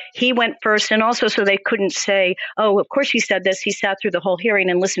 And he went first. And also so they couldn't say, oh, of course he said this. He sat through the whole hearing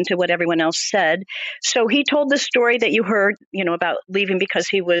and listened to what everyone else said. So he told the story that you heard, about leaving because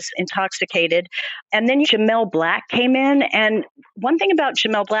he was intoxicated. And then Jamel Black came in. And one thing about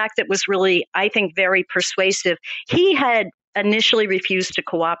Jamel Black that was really, I think, very persuasive, he had initially refused to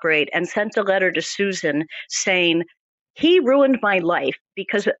cooperate and sent a letter to Susan saying, he ruined my life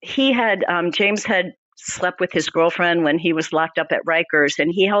because James had slept with his girlfriend when he was locked up at Rikers,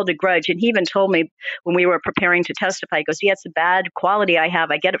 and he held a grudge. And he even told me when we were preparing to testify, he goes, yeah, it's a bad quality I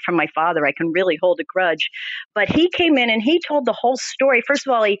have. I get it from my father. I can really hold a grudge. But he came in and he told the whole story. First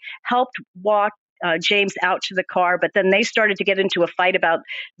of all, he helped walk James out to the car, but then they started to get into a fight about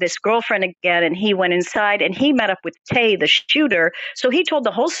this girlfriend again, and he went inside and he met up with Tay, the shooter. So he told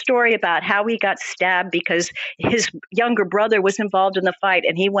the whole story about how he got stabbed because his younger brother was involved in the fight,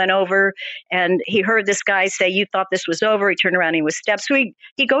 and he went over and he heard this guy say, you thought this was over. He turned around and he was stabbed. So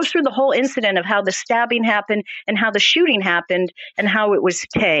he goes through the whole incident of how the stabbing happened and how the shooting happened and how it was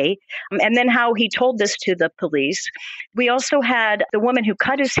Tay, and then how he told this to the police. We also had the woman who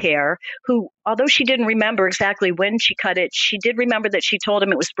cut his hair, who, although she didn't remember exactly when she cut it, she did remember that she told him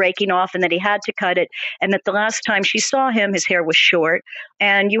it was breaking off and that he had to cut it, and that the last time she saw him, his hair was short.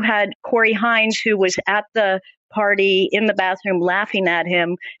 And you had Corey Hines, who was at the party in the bathroom laughing at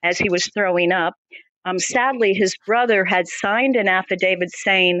him as he was throwing up. Sadly, his brother had signed an affidavit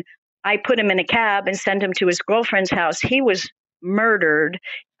saying, I put him in a cab and sent him to his girlfriend's house. He was murdered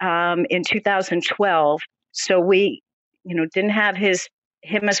in 2012. So we, didn't have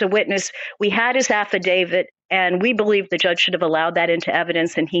him as a witness. We had his affidavit, and we believe the judge should have allowed that into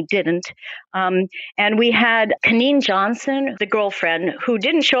evidence, and he didn't. And we had Kaneen Johnson, the girlfriend, who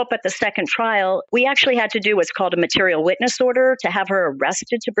didn't show up at the second trial. We actually had to do what's called a material witness order to have her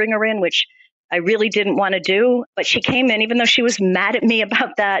arrested to bring her in, which I really didn't want to do. But she came in, even though she was mad at me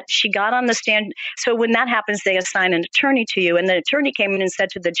about that, she got on the stand. So when that happens, they assign an attorney to you. And the attorney came in and said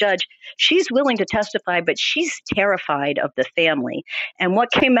to the judge, she's willing to testify, but she's terrified of the family. And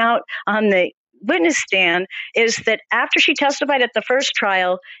what came out on the witness stand is that after she testified at the first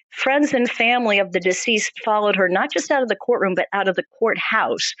trial, friends and family of the deceased followed her, not just out of the courtroom, but out of the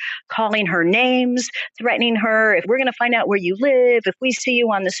courthouse, calling her names, threatening her, if we're going to find out where you live, if we see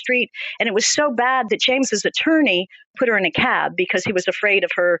you on the street. And it was so bad that James's attorney put her in a cab because he was afraid of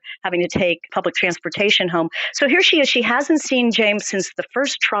her having to take public transportation home. So here she is. She hasn't seen James since the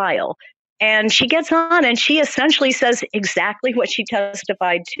first trial. And she gets on and she essentially says exactly what she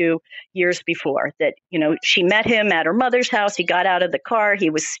testified to years before, that, she met him at her mother's house. He got out of the car. He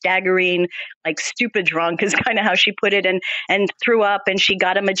was staggering, like stupid drunk is kind of how she put it, and threw up. And she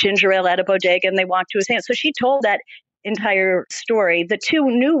got him a ginger ale at a bodega and they walked to his hand. So she told that entire story. The 2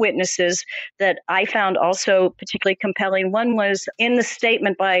 new witnesses that I found also particularly compelling, one was in the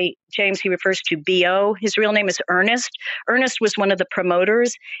statement by James, he refers to B.O. His real name is Ernest. Ernest was one of the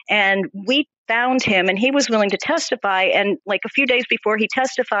promoters, and we found him and he was willing to testify. And like a few days before he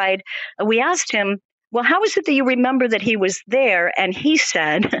testified, we asked him, well, how is it that you remember that he was there? And he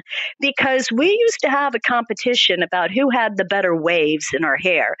said, because we used to have a competition about who had the better waves in our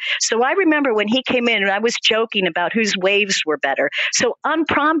hair. So I remember when he came in and I was joking about whose waves were better. So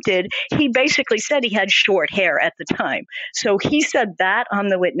unprompted, he basically said he had short hair at the time. So he said that on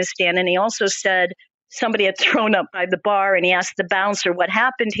the witness stand. And he also said, somebody had thrown up by the bar, and he asked the bouncer what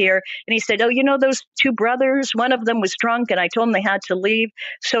happened here. And he said, oh, those 2 brothers, one of them was drunk and I told them they had to leave.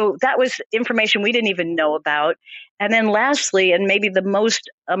 So that was information we didn't even know about. And then lastly, and maybe the most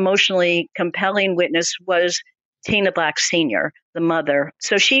emotionally compelling witness, was Tina Black Sr., the mother.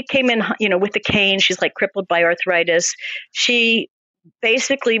 So she came in, with the cane. She's like crippled by arthritis. She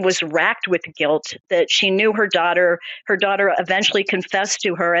basically was racked with guilt that she knew her daughter eventually confessed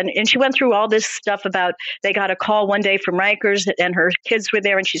to her. And she went through all this stuff about they got a call one day from Rikers and her kids were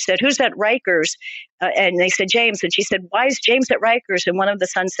there. And she said, "Who's at Rikers?" And they said, "James." And she said, "Why is James at Rikers?" And one of the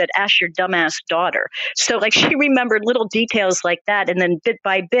sons said, "Ask your dumbass daughter." So like she remembered little details like that. And then bit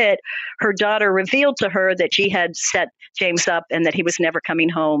by bit, her daughter revealed to her that she had set James up and that he was never coming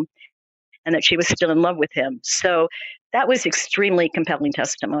home and that she was still in love with him. So that was extremely compelling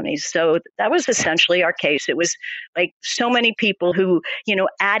testimony. So that was essentially our case. It was like so many people who,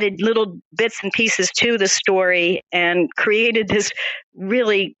 added little bits and pieces to the story and created this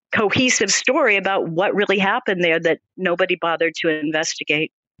really cohesive story about what really happened there that nobody bothered to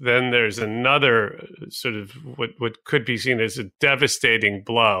investigate. Then there's another sort of what could be seen as a devastating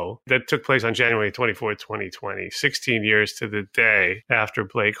blow that took place on January 24, 2020, 16 years to the day after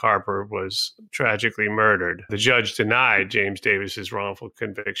Blake Harper was tragically murdered. The judge denied James Davis's wrongful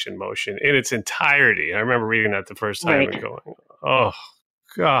conviction motion in its entirety. I remember reading that the first time and going, oh,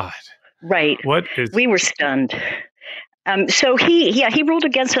 God. Right. We were stunned. So he ruled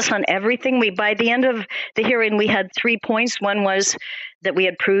against us on everything. By the end of the hearing, we had 3 points. One was that we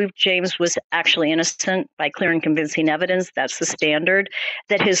had proved James was actually innocent by clear and convincing evidence. That's the standard.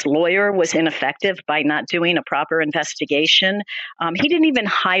 That his lawyer was ineffective by not doing a proper investigation. He didn't even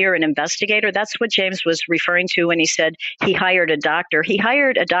hire an investigator. That's what James was referring to when he said he hired a doctor. He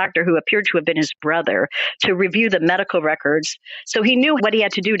hired a doctor who appeared to have been his brother to review the medical records. So he knew what he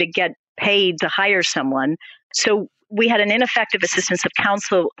had to do to get paid to hire someone. So we had an ineffective assistance of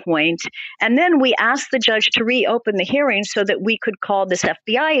counsel point. And then we asked the judge to reopen the hearing so that we could call this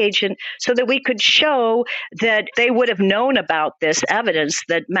FBI agent so that we could show that they would have known about this evidence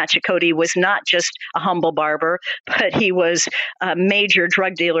that Matt Cicotte was not just a humble barber, but he was a major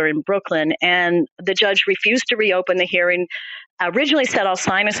drug dealer in Brooklyn. And the judge refused to reopen the hearing. Originally said, "I'll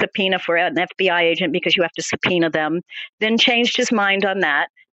sign a subpoena for an FBI agent because you have to subpoena them." Then changed his mind on that.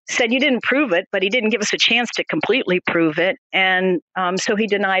 Said, "You didn't prove it," but he didn't give us a chance to completely prove it. And so he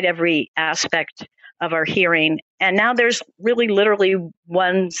denied every aspect of our hearing. And now there's really literally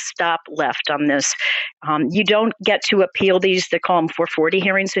one stop left on this. You don't get to appeal these. They call them 440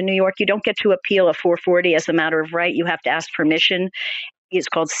 hearings in New York. You don't get to appeal a 440 as a matter of right. You have to ask permission. It's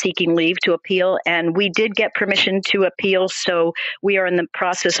called seeking leave to appeal. And we did get permission to appeal. So we are in the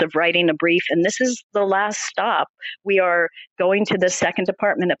process of writing a brief. And this is the last stop. We are going to the Second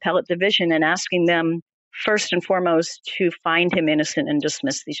Department Appellate Division and asking them, first and foremost, to find him innocent and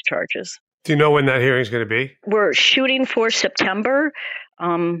dismiss these charges. Do you know when that hearing is going to be? We're shooting for September,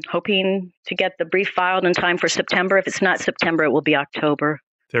 hoping to get the brief filed in time for September. If it's not September, it will be October.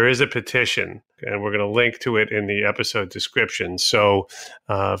 There is a petition, and we're going to link to it in the episode description. So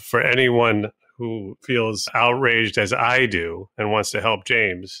for anyone who feels outraged as I do and wants to help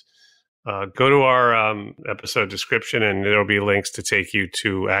James, go to our episode description, and there'll be links to take you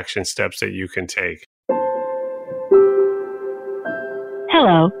to action steps that you can take.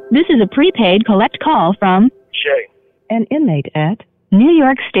 Hello, this is a prepaid collect call from Shay, an inmate at New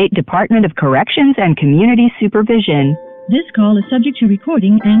York State Department of Corrections and Community Supervision. This call is subject to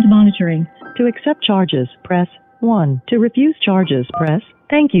recording and monitoring. To accept charges, press 1. To refuse charges, press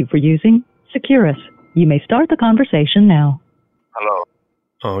thank you for using Securus. You may start the conversation now. Hello.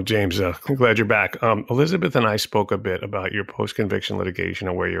 Oh, James, I'm glad you're back. Elizabeth and I spoke a bit about your post-conviction litigation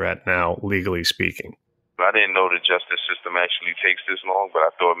and where you're at now, legally speaking. I didn't know the justice system actually takes this long, but I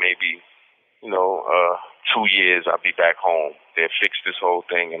thought maybe, 2 years I'll be back home. They'll fix this whole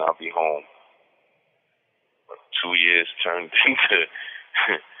thing and I'll be home. 2 years turned into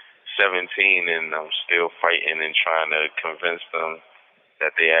 17, and I'm still fighting and trying to convince them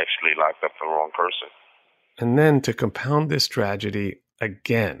that they actually locked up the wrong person. And then to compound this tragedy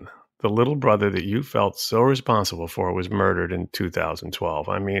again, the little brother that you felt so responsible for was murdered in 2012.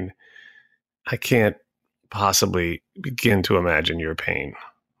 I mean, I can't possibly begin to imagine your pain,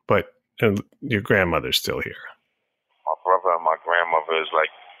 but your grandmother's still here. My brother and my grandmother is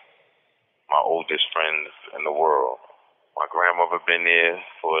like my oldest friends in the world. My grandmother been there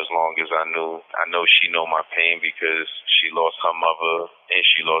for as long as I knew. I know she know my pain because she lost her mother and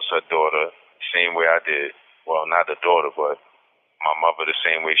she lost her daughter the same way I did. Well, not the daughter, but my mother the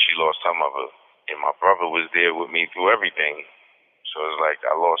same way she lost her mother. And my brother was there with me through everything. So it's like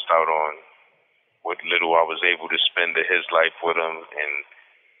I lost out on what little I was able to spend of his life with him and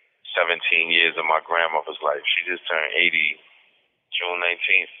 17 years of my grandmother's life. She just turned 80 June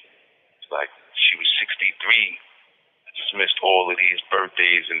 19th. It's like she was 63. I just missed all of these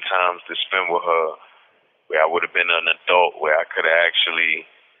birthdays and times to spend with her where I would have been an adult, where I could have actually,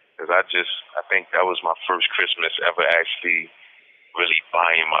 because I think that was my first Christmas ever actually really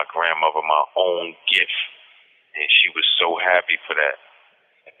buying my grandmother my own gift. And she was so happy for that.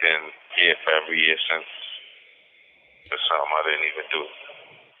 And then here for every year since, for something I didn't even do.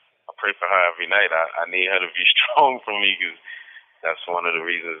 I pray for her every night. I need her to be strong for me because that's one of the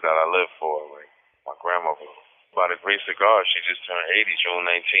reasons that I live for, like my grandmother. By the grace of God, she just turned 80, June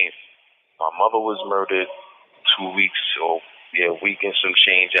 19th. My mother was murdered 2 weeks, a week and some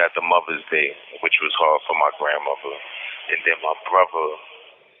change after Mother's Day, which was hard for my grandmother. And then my brother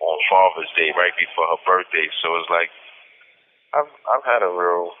on Father's Day, right before her birthday. So it's like, I've had a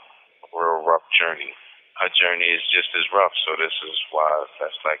real rough journey. Her journey is just as rough, so this is why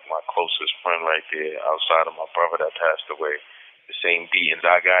that's like my closest friend right there, outside of my brother that passed away. The same beatings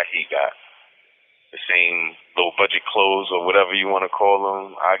I got, he got. The same low budget clothes or whatever you want to call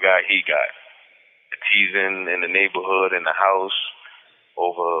them, I got, he got. The teasing in the neighborhood, in the house,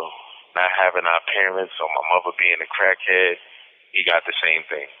 over not having our parents or my mother being a crackhead, he got the same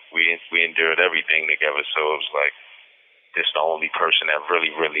thing. We endured everything together, so it was like, this the only person that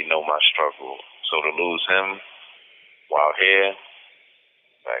really, really know my struggle. So to lose him while here,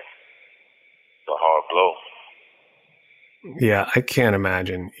 like, the hard blow. Yeah, I can't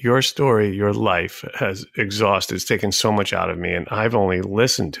imagine. Your story, your life has exhausted. It's taken so much out of me, and I've only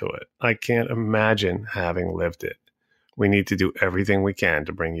listened to it. I can't imagine having lived it. We need to do everything we can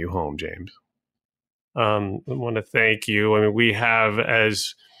to bring you home, James. I want to thank you. I mean, we have,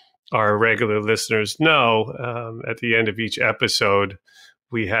 as our regular listeners know, at the end of each episode,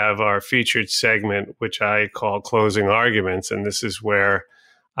 we have our featured segment, which I call Closing Arguments. And this is where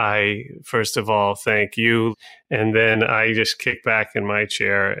I, first of all, thank you. And then I just kick back in my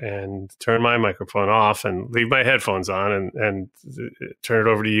chair and turn my microphone off and leave my headphones on and turn it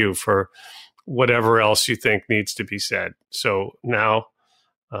over to you for whatever else you think needs to be said. So now,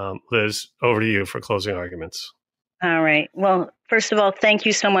 Liz, over to you for closing arguments. All right. Well, first of all, thank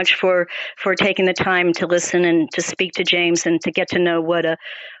you so much for taking the time to listen and to speak to James and to get to know what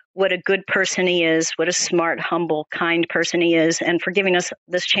a good person he is, what a smart, humble, kind person he is, and for giving us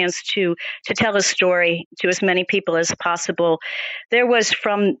this chance to tell his story to as many people as possible. There was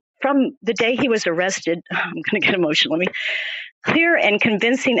from the day he was arrested, I'm going to get emotional, clear and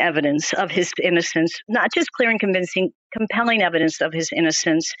convincing evidence of his innocence, not just clear and convincing, compelling evidence of his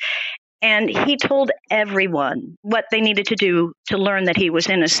innocence. And he told everyone what they needed to do to learn that he was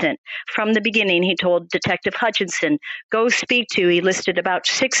innocent. From the beginning, he told Detective Hutchinson, go speak to, he listed about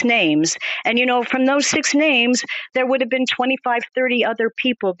 6 names. And, from those 6 names, there would have been 25, 30 other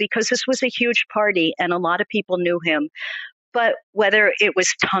people because this was a huge party and a lot of people knew him. But whether it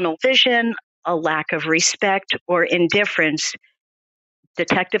was tunnel vision, a lack of respect, or indifference,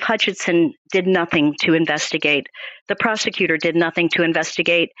 Detective Hutchinson did nothing to investigate. The prosecutor did nothing to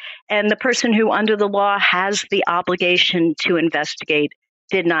investigate. And the person who, under the law, has the obligation to investigate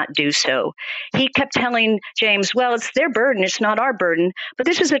did not do so. He kept telling James, well, it's their burden, it's not our burden. But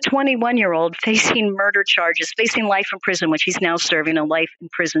this is a 21-year-old facing murder charges, facing life in prison, which he's now serving a life in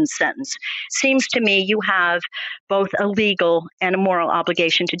prison sentence. Seems to me you have both a legal and a moral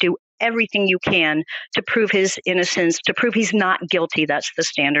obligation to do everything you can to prove his innocence, to prove he's not guilty. That's the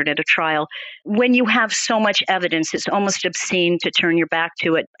standard at a trial. When you have so much evidence, it's almost obscene to turn your back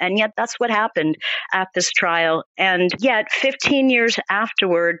to it. And yet that's what happened at this trial. And yet 15 years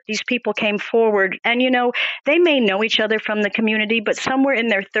afterward, these people came forward and, they may know each other from the community, but some were in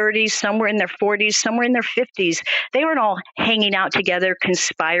their 30s, some were in their 40s, some were in their 50s. They weren't all hanging out together,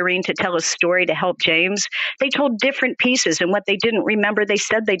 conspiring to tell a story to help James. They told different pieces, and what they didn't remember, they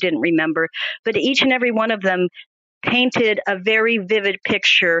said they didn't remember. But each and every one of them painted a very vivid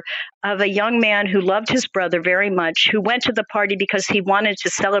picture of a young man who loved his brother very much, who went to the party because he wanted to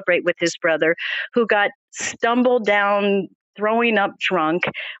celebrate with his brother, who got stumbled down, throwing up drunk,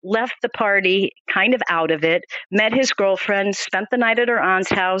 left the party kind of out of it, met his girlfriend, spent the night at her aunt's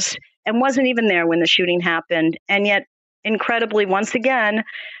house, and wasn't even there when the shooting happened. And yet, incredibly, once again,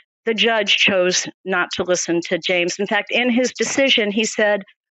 the judge chose not to listen to James. In fact, in his decision, he said,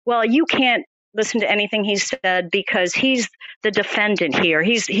 well, you can't listen to anything he said because he's the defendant here.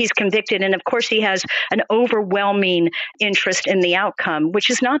 He's convicted. And of course, he has an overwhelming interest in the outcome, which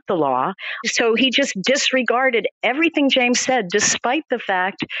is not the law. So he just disregarded everything James said, despite the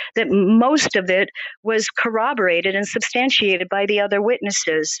fact that most of it was corroborated and substantiated by the other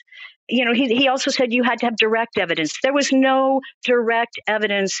witnesses. He also said you had to have direct evidence. There was no direct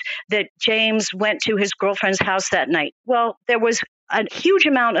evidence that James went to his girlfriend's house that night. Well, there was a huge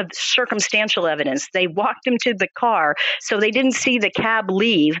amount of circumstantial evidence. They walked him to the car, so they didn't see the cab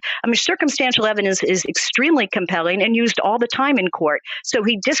leave. I mean, circumstantial evidence is extremely compelling and used all the time in court. So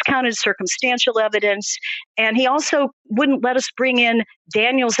he discounted circumstantial evidence, and he also wouldn't let us bring in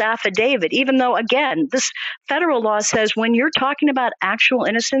Daniel's affidavit, even though, again, this federal law says when you're talking about actual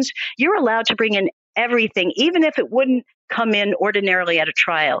innocence, you're allowed to bring in everything, even if it wouldn't come in ordinarily at a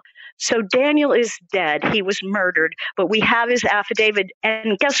trial. So Daniel is dead. He was murdered, but we have his affidavit.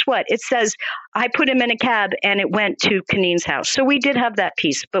 And guess what? It says, I put him in a cab and it went to Kaneen's house. So we did have that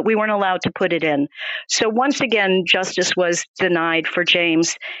piece, but we weren't allowed to put it in. So once again, justice was denied for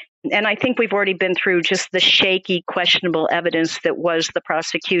James. And I think we've already been through just the shaky, questionable evidence that was the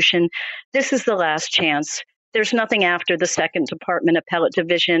prosecution. This is the last chance. There's nothing after the Second Department Appellate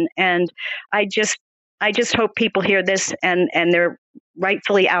Division. And I just hope people hear this and they're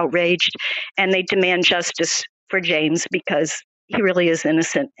rightfully outraged and they demand justice for James because he really is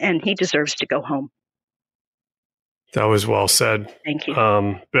innocent and he deserves to go home. That was well said. Thank you.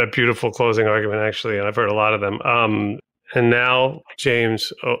 That beautiful closing argument, actually, and I've heard a lot of them. And now,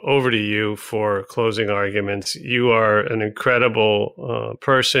 James, over to you for closing arguments. You are an incredible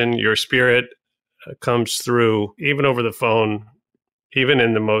person. Your spirit comes through, even over the phone, even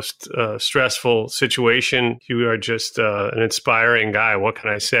in the most stressful situation. You are just an inspiring guy. What can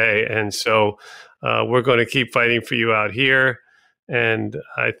I say? And so we're going to keep fighting for you out here. And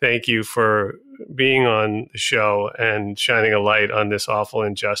I thank you for being on the show and shining a light on this awful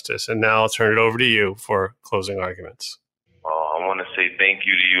injustice. And now I'll turn it over to you for closing arguments. I want to say thank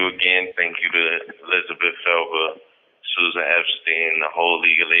you to you again. Thank you to Elizabeth Felber, Susan Epstein, the whole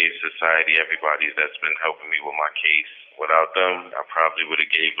Legal Aid Society, everybody that's been helping me with my case. Without them, I probably would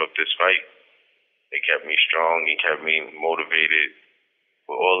have gave up this fight. They kept me strong and kept me motivated.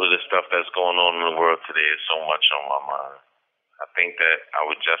 With all of the stuff that's going on in the world today, there's so much on my mind. I think that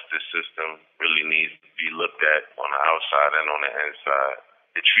our justice system really needs to be looked at on the outside and on the inside.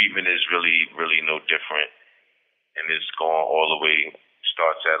 The treatment is really no different. And it's going all the way,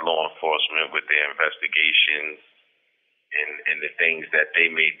 starts at law enforcement with their investigations and the things that they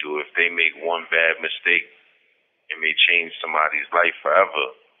may do. If they make one bad mistake, it may change somebody's life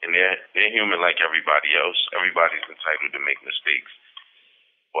forever. And they're human like everybody else. Everybody's entitled to make mistakes.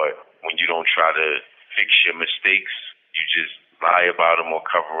 But when you don't try to fix your mistakes, you just lie about them or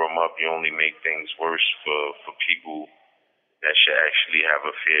cover them up, you only make things worse for people that should actually have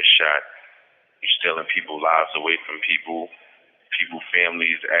a fair shot. You're stealing people's lives away from people. People's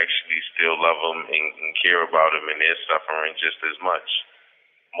families actually still love them and care about them, and they're suffering just as much.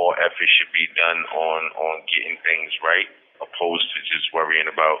 More effort should be done on getting things right, opposed to just worrying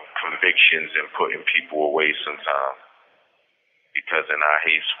about convictions and putting people away sometimes. Because in our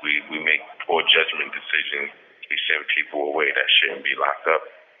haste, we make poor judgment decisions. We send people away that shouldn't be locked up.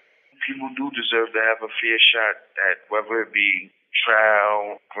 People do deserve to have a fair shot at whether it be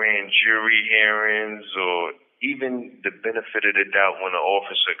trial, grand jury hearings, or even the benefit of the doubt when an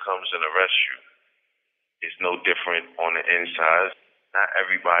officer comes and arrests you. It's no different on the inside. Not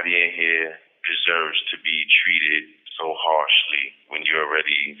everybody in here deserves to be treated so harshly when you're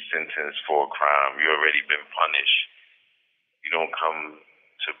already sentenced for a crime. You've already been punished. You don't come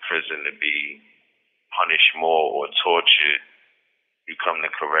to prison to be punished more or tortured. You come to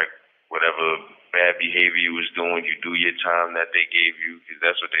correct whatever bad behavior you was doing. You do your time that they gave you, because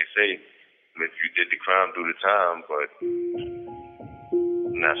that's what they say. If you did the crime, do the time, but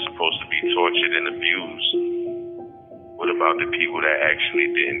you're not supposed to be tortured and abused. What about the people that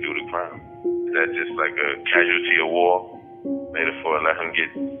actually didn't do the crime? Is that just like a casualty of war? Metaphor, let them get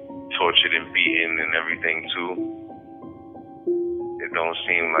tortured and beaten and everything too? It don't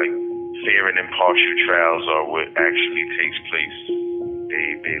seem like fair and impartial trials are what actually takes place.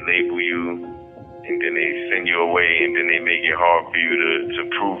 They label you, and then they send you away, and then they make it hard for you to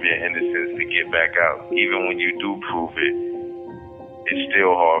prove your innocence, to get back out. Even when you do prove it, it's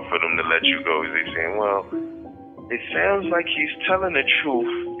still hard for them to let you go. They're saying, well, it sounds like he's telling the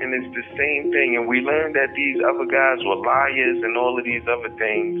truth, and it's the same thing, and we learned that these other guys were liars and all of these other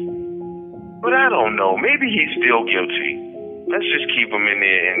things. But I don't know. Maybe he's still guilty. Let's just keep him in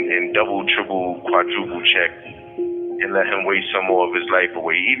there and double, triple, quadruple check and let him waste some more of his life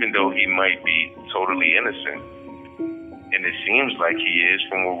away, even though he might be totally innocent. And it seems like he is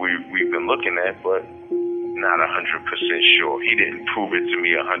from what we've been looking at, but not 100% sure. He didn't prove it to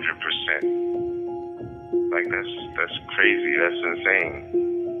me 100%. Like, that's crazy. That's insane.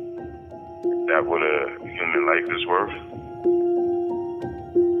 Is that what a human life is worth?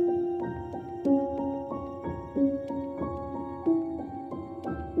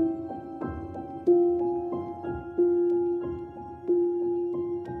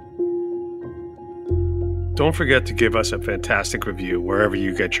 don't forget to give us a fantastic review wherever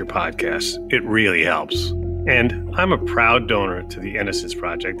you get your podcasts. It really helps. And I'm a proud donor to the Innocence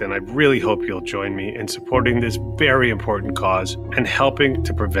Project, and I really hope you'll join me in supporting this very important cause and helping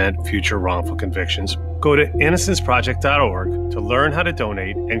to prevent future wrongful convictions. Go to innocenceproject.org to learn how to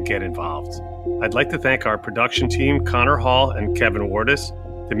donate and get involved. I'd like to thank our production team, Connor Hall and Kevin Wardis.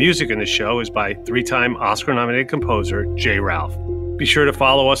 The music in the show is by three-time Oscar-nominated composer Jay Ralph. Be sure to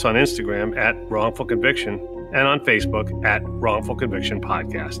follow us on Instagram at Wrongful Conviction and on Facebook at Wrongful Conviction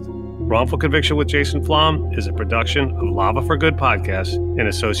Podcast. Wrongful Conviction with Jason Flom is a production of Lava for Good podcast in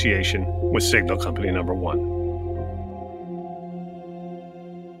association with Signal Company Number 1.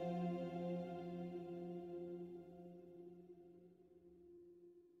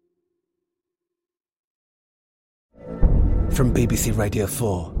 From BBC Radio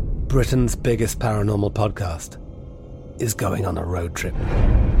 4, Britain's biggest paranormal podcast is going on a road trip.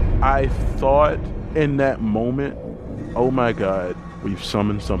 I thought in that moment, oh my God, we've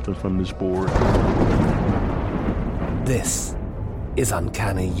summoned something from this board. This is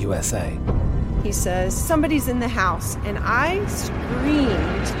Uncanny USA. He says, somebody's in the house, and I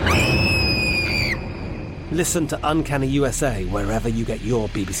screamed. Listen to Uncanny USA wherever you get your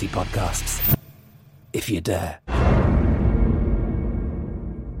BBC podcasts, if you dare.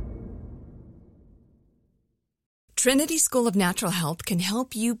 Trinity School of Natural Health can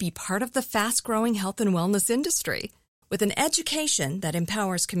help you be part of the fast-growing health and wellness industry. With an education that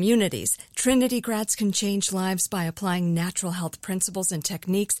empowers communities, Trinity grads can change lives by applying natural health principles and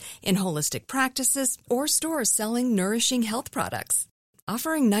techniques in holistic practices or stores selling nourishing health products.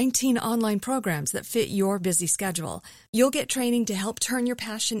 Offering 19 online programs that fit your busy schedule, you'll get training to help turn your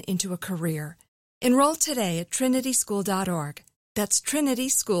passion into a career. Enroll today at trinityschool.org. That's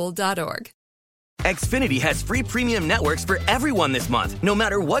trinityschool.org. Xfinity has free premium networks for everyone this month, no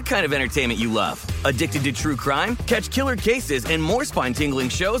matter what kind of entertainment you love. Addicted to true crime? Catch killer cases and more spine-tingling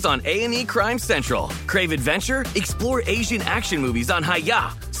shows on A&E Crime Central. Crave adventure? Explore Asian action movies on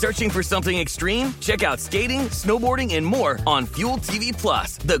Hi-Ya. Searching for something extreme? Check out skating, snowboarding, and more on Fuel TV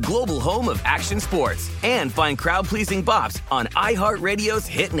Plus, the global home of action sports. And find crowd-pleasing bops on iHeartRadio's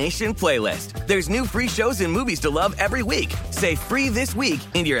Hit Nation playlist. There's new free shows and movies to love every week. Say free this week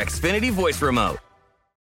in your Xfinity voice remote.